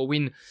 3-0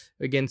 win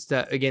against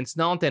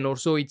Nantes, and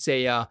also it's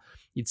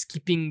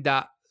keeping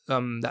that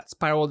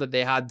spiral that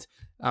they had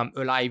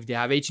alive. They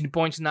have 18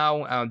 points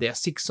now. They're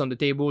 6th on the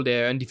table.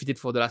 They're undefeated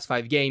for the last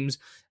 5 games,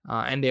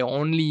 and they're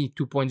only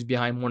 2 points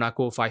behind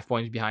Monaco, 5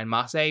 points behind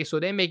Marseille. So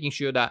they're making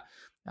sure that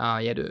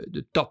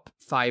the top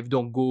 5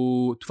 don't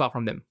go too far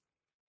from them.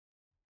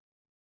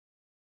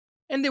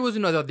 And there was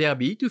another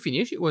derby to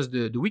finish. It was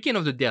the weekend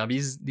of the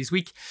derbies this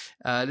week.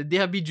 The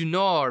Derby du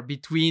Nord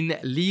between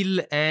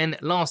Lille and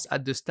Lens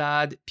at the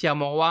Stade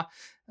Pierre-Mauroy.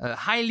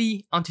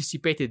 Highly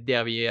anticipated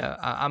derby.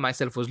 I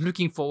myself was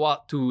looking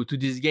forward to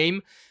this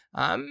game.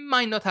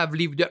 Might not have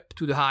lived up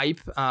to the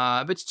hype,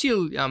 but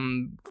still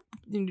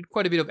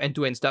quite a bit of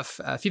end-to-end stuff.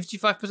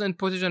 55%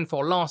 possession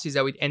for Lens is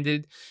how it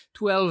ended.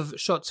 12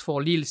 shots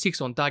for Lille,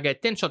 6 on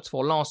target. 10 shots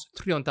for Lens,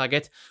 3 on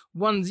target.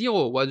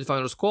 1-0 was the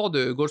final score.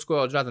 The goal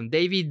scorer Jonathan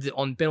David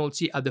on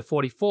penalty at the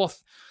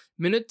 44th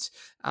minute.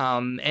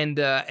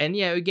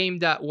 A game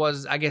that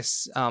was, I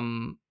guess,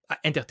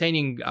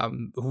 entertaining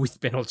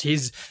with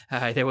penalties.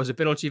 There was a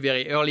penalty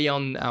very early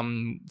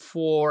on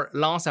for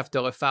Lens after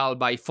a foul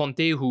by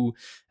Fonte, who,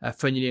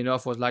 funnily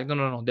enough, was like,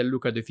 no, they'll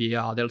look at the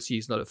VAR, they'll see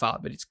it's not a foul,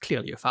 but it's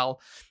clearly a foul.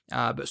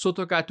 But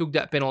Sotoka took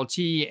that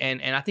penalty,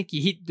 and I think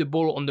he hit the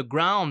ball on the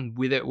ground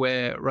with it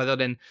rather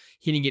than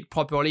hitting it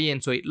properly,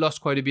 and so it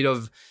lost quite a bit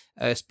of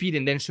speed,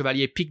 and then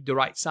Chevalier picked the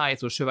right side,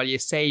 so Chevalier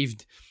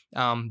saved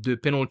the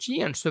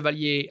penalty, and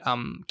Chevalier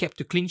kept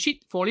a clean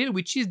sheet for Lille,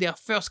 which is their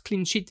first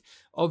clean sheet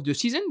of the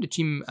season. The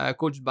team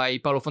coached by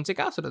Paulo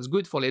Fonseca, so that's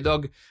good for Les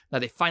Dogs that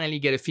they finally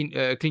get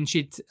a clean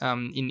sheet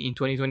in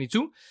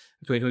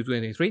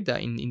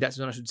 2022-2023, in that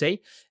season, I should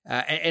say.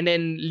 And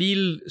then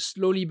Lille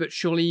slowly but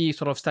surely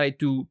sort of started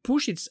to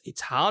push.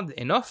 It's hard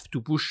enough to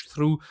push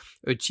through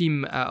a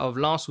team of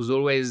Lens who's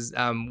always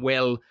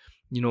well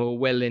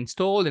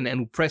installed and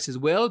who presses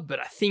well. But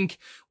I think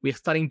we're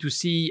starting to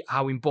see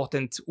how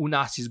important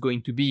Ounas is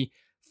going to be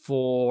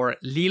for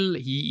Lille.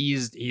 He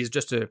is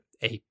just a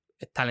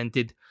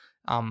talented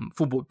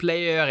football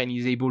player, and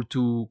he's able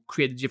to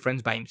create a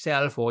difference by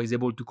himself, or he's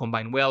able to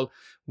combine well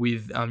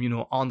with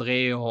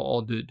André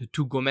or the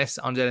two Gomez,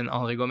 Angel and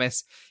André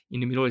Gomez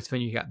in the middle. It's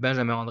funny, you got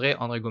Benjamin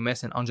André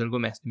Gomez, and Angel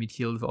Gomez, the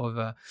midfield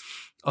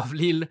of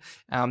Lille.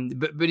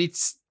 But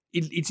it's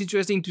it's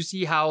interesting to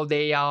see how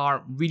they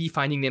are really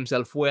finding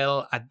themselves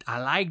well. I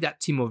like that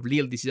team of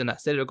Lille this season. I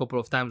said it a couple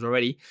of times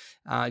already.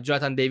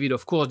 Jonathan David,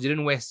 of course,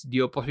 didn't waste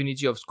the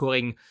opportunity of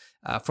scoring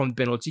from the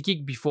penalty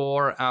kick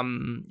before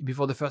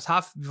the first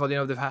half, before the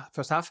end of the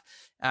first half,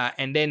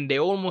 and then they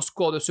almost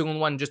scored the second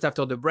one just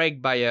after the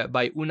break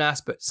by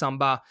Unas, but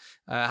Samba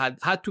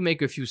had to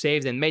make a few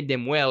saves and made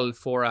them well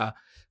for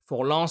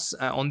Lens.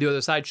 On the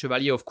other side,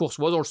 Chevalier, of course,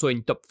 was also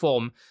in top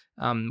form,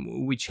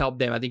 which helped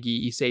them. I think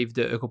he saved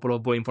a couple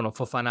of balls in front of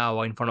Fofana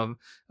or in front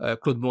of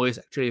Claude Maurice.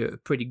 Actually, a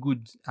pretty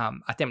good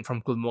attempt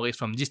from Claude Maurice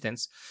from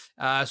distance.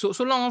 So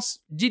Lens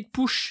did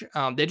push.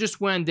 They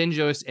just weren't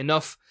dangerous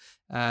enough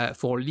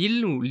for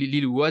Lille,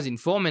 who was in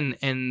form,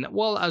 and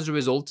well, as a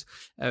result,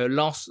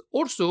 Lens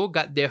also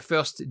got their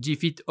first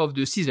defeat of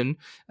the season.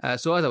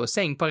 So as I was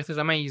saying, Paris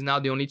Saint-Germain is now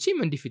the only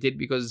team undefeated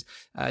because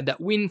that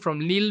win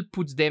from Lille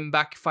puts them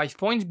back 5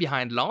 points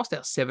behind Lens. They're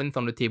 7th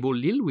on the table,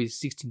 Lille with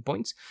 16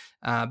 points.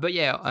 But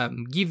yeah,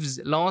 gives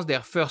Lens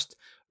their first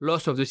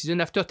loss of the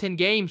season after 10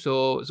 games.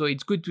 So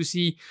it's good to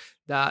see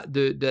that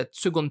the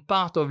second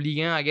part of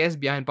Ligue 1, I guess,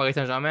 behind Paris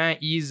Saint-Germain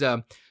is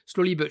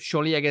slowly but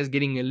surely, I guess,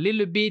 getting a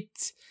little bit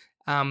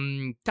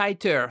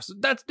tighter. So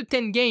that's the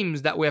 10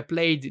 games that were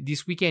played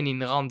this weekend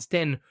in round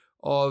 10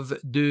 of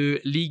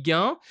the Ligue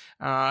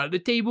 1. The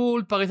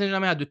table, Paris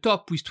Saint-Germain at the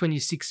top with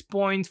 26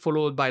 points,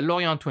 followed by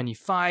Lorient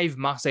 25,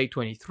 Marseille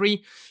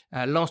 23,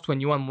 Lens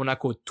 21,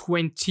 Monaco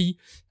 20.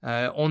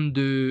 On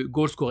the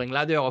goal-scoring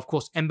ladder, of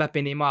course,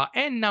 Mbappé, Neymar,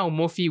 and now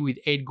Mofi with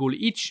 8 goals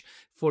each,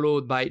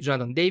 followed by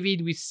Jonathan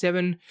David with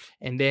 7,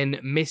 and then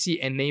Messi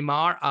and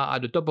Neymar are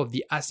at the top of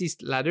the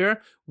assist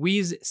ladder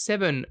with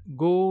 7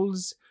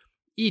 goals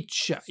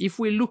each. If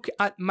we look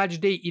at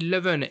matchday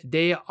 11,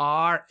 there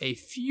are a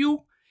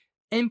few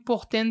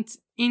important,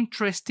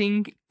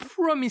 interesting,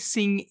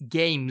 promising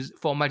games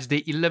for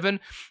matchday 11.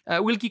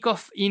 We'll kick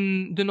off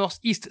in the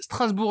northeast,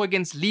 Strasbourg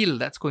against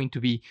Lille. It's going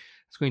to be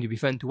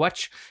fun to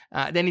watch.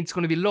 Then it's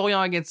going to be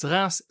Lorient against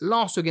Reims,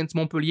 Lens against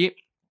Montpellier,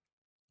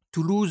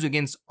 Toulouse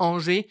against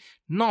Angers,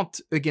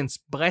 Nantes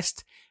against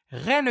Brest,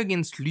 Rennes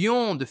against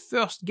Lyon. The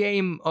first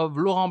game of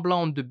Laurent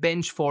Blanc on the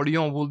bench for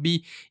Lyon will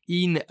be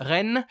in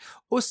Rennes.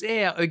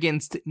 Auxerre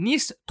against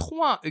Nice,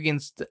 Troyes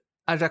against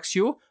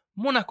Ajaccio,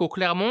 Monaco,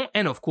 Clermont,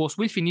 and of course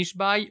we'll finish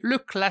by the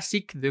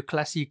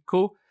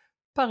Classico,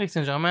 Paris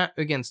Saint-Germain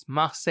against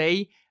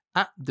Marseille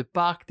at the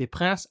Parc des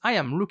Princes. I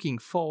am looking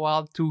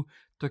forward to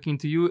talking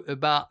to you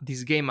about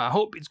this game. I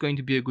hope it's going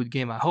to be a good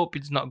game. I hope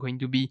it's not going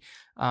to be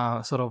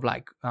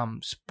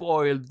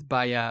spoiled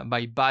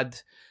by bad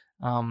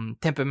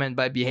temperament,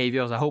 bad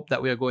behaviors. I hope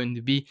that we are going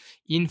to be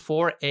in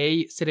for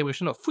a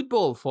celebration of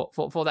football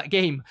for that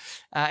game.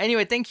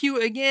 Anyway, thank you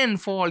again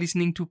for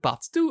listening to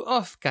part 2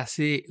 of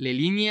Casser les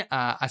Lignes.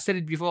 I said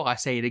it before, I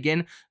say it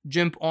again.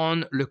 Jump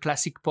on Le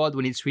Classic Pod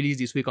when it's released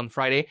this week on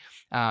Friday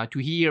to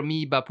hear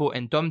me, Bapo,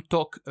 and Tom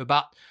talk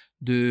about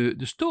the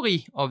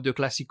story of the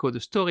Classico, the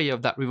story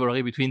of that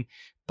rivalry between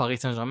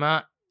Paris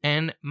Saint-Germain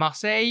and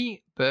Marseille.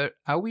 But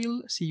I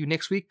will see you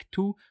next week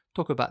to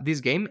talk about this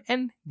game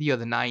and the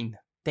other 9.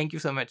 Thank you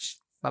so much.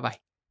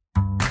 Bye-bye.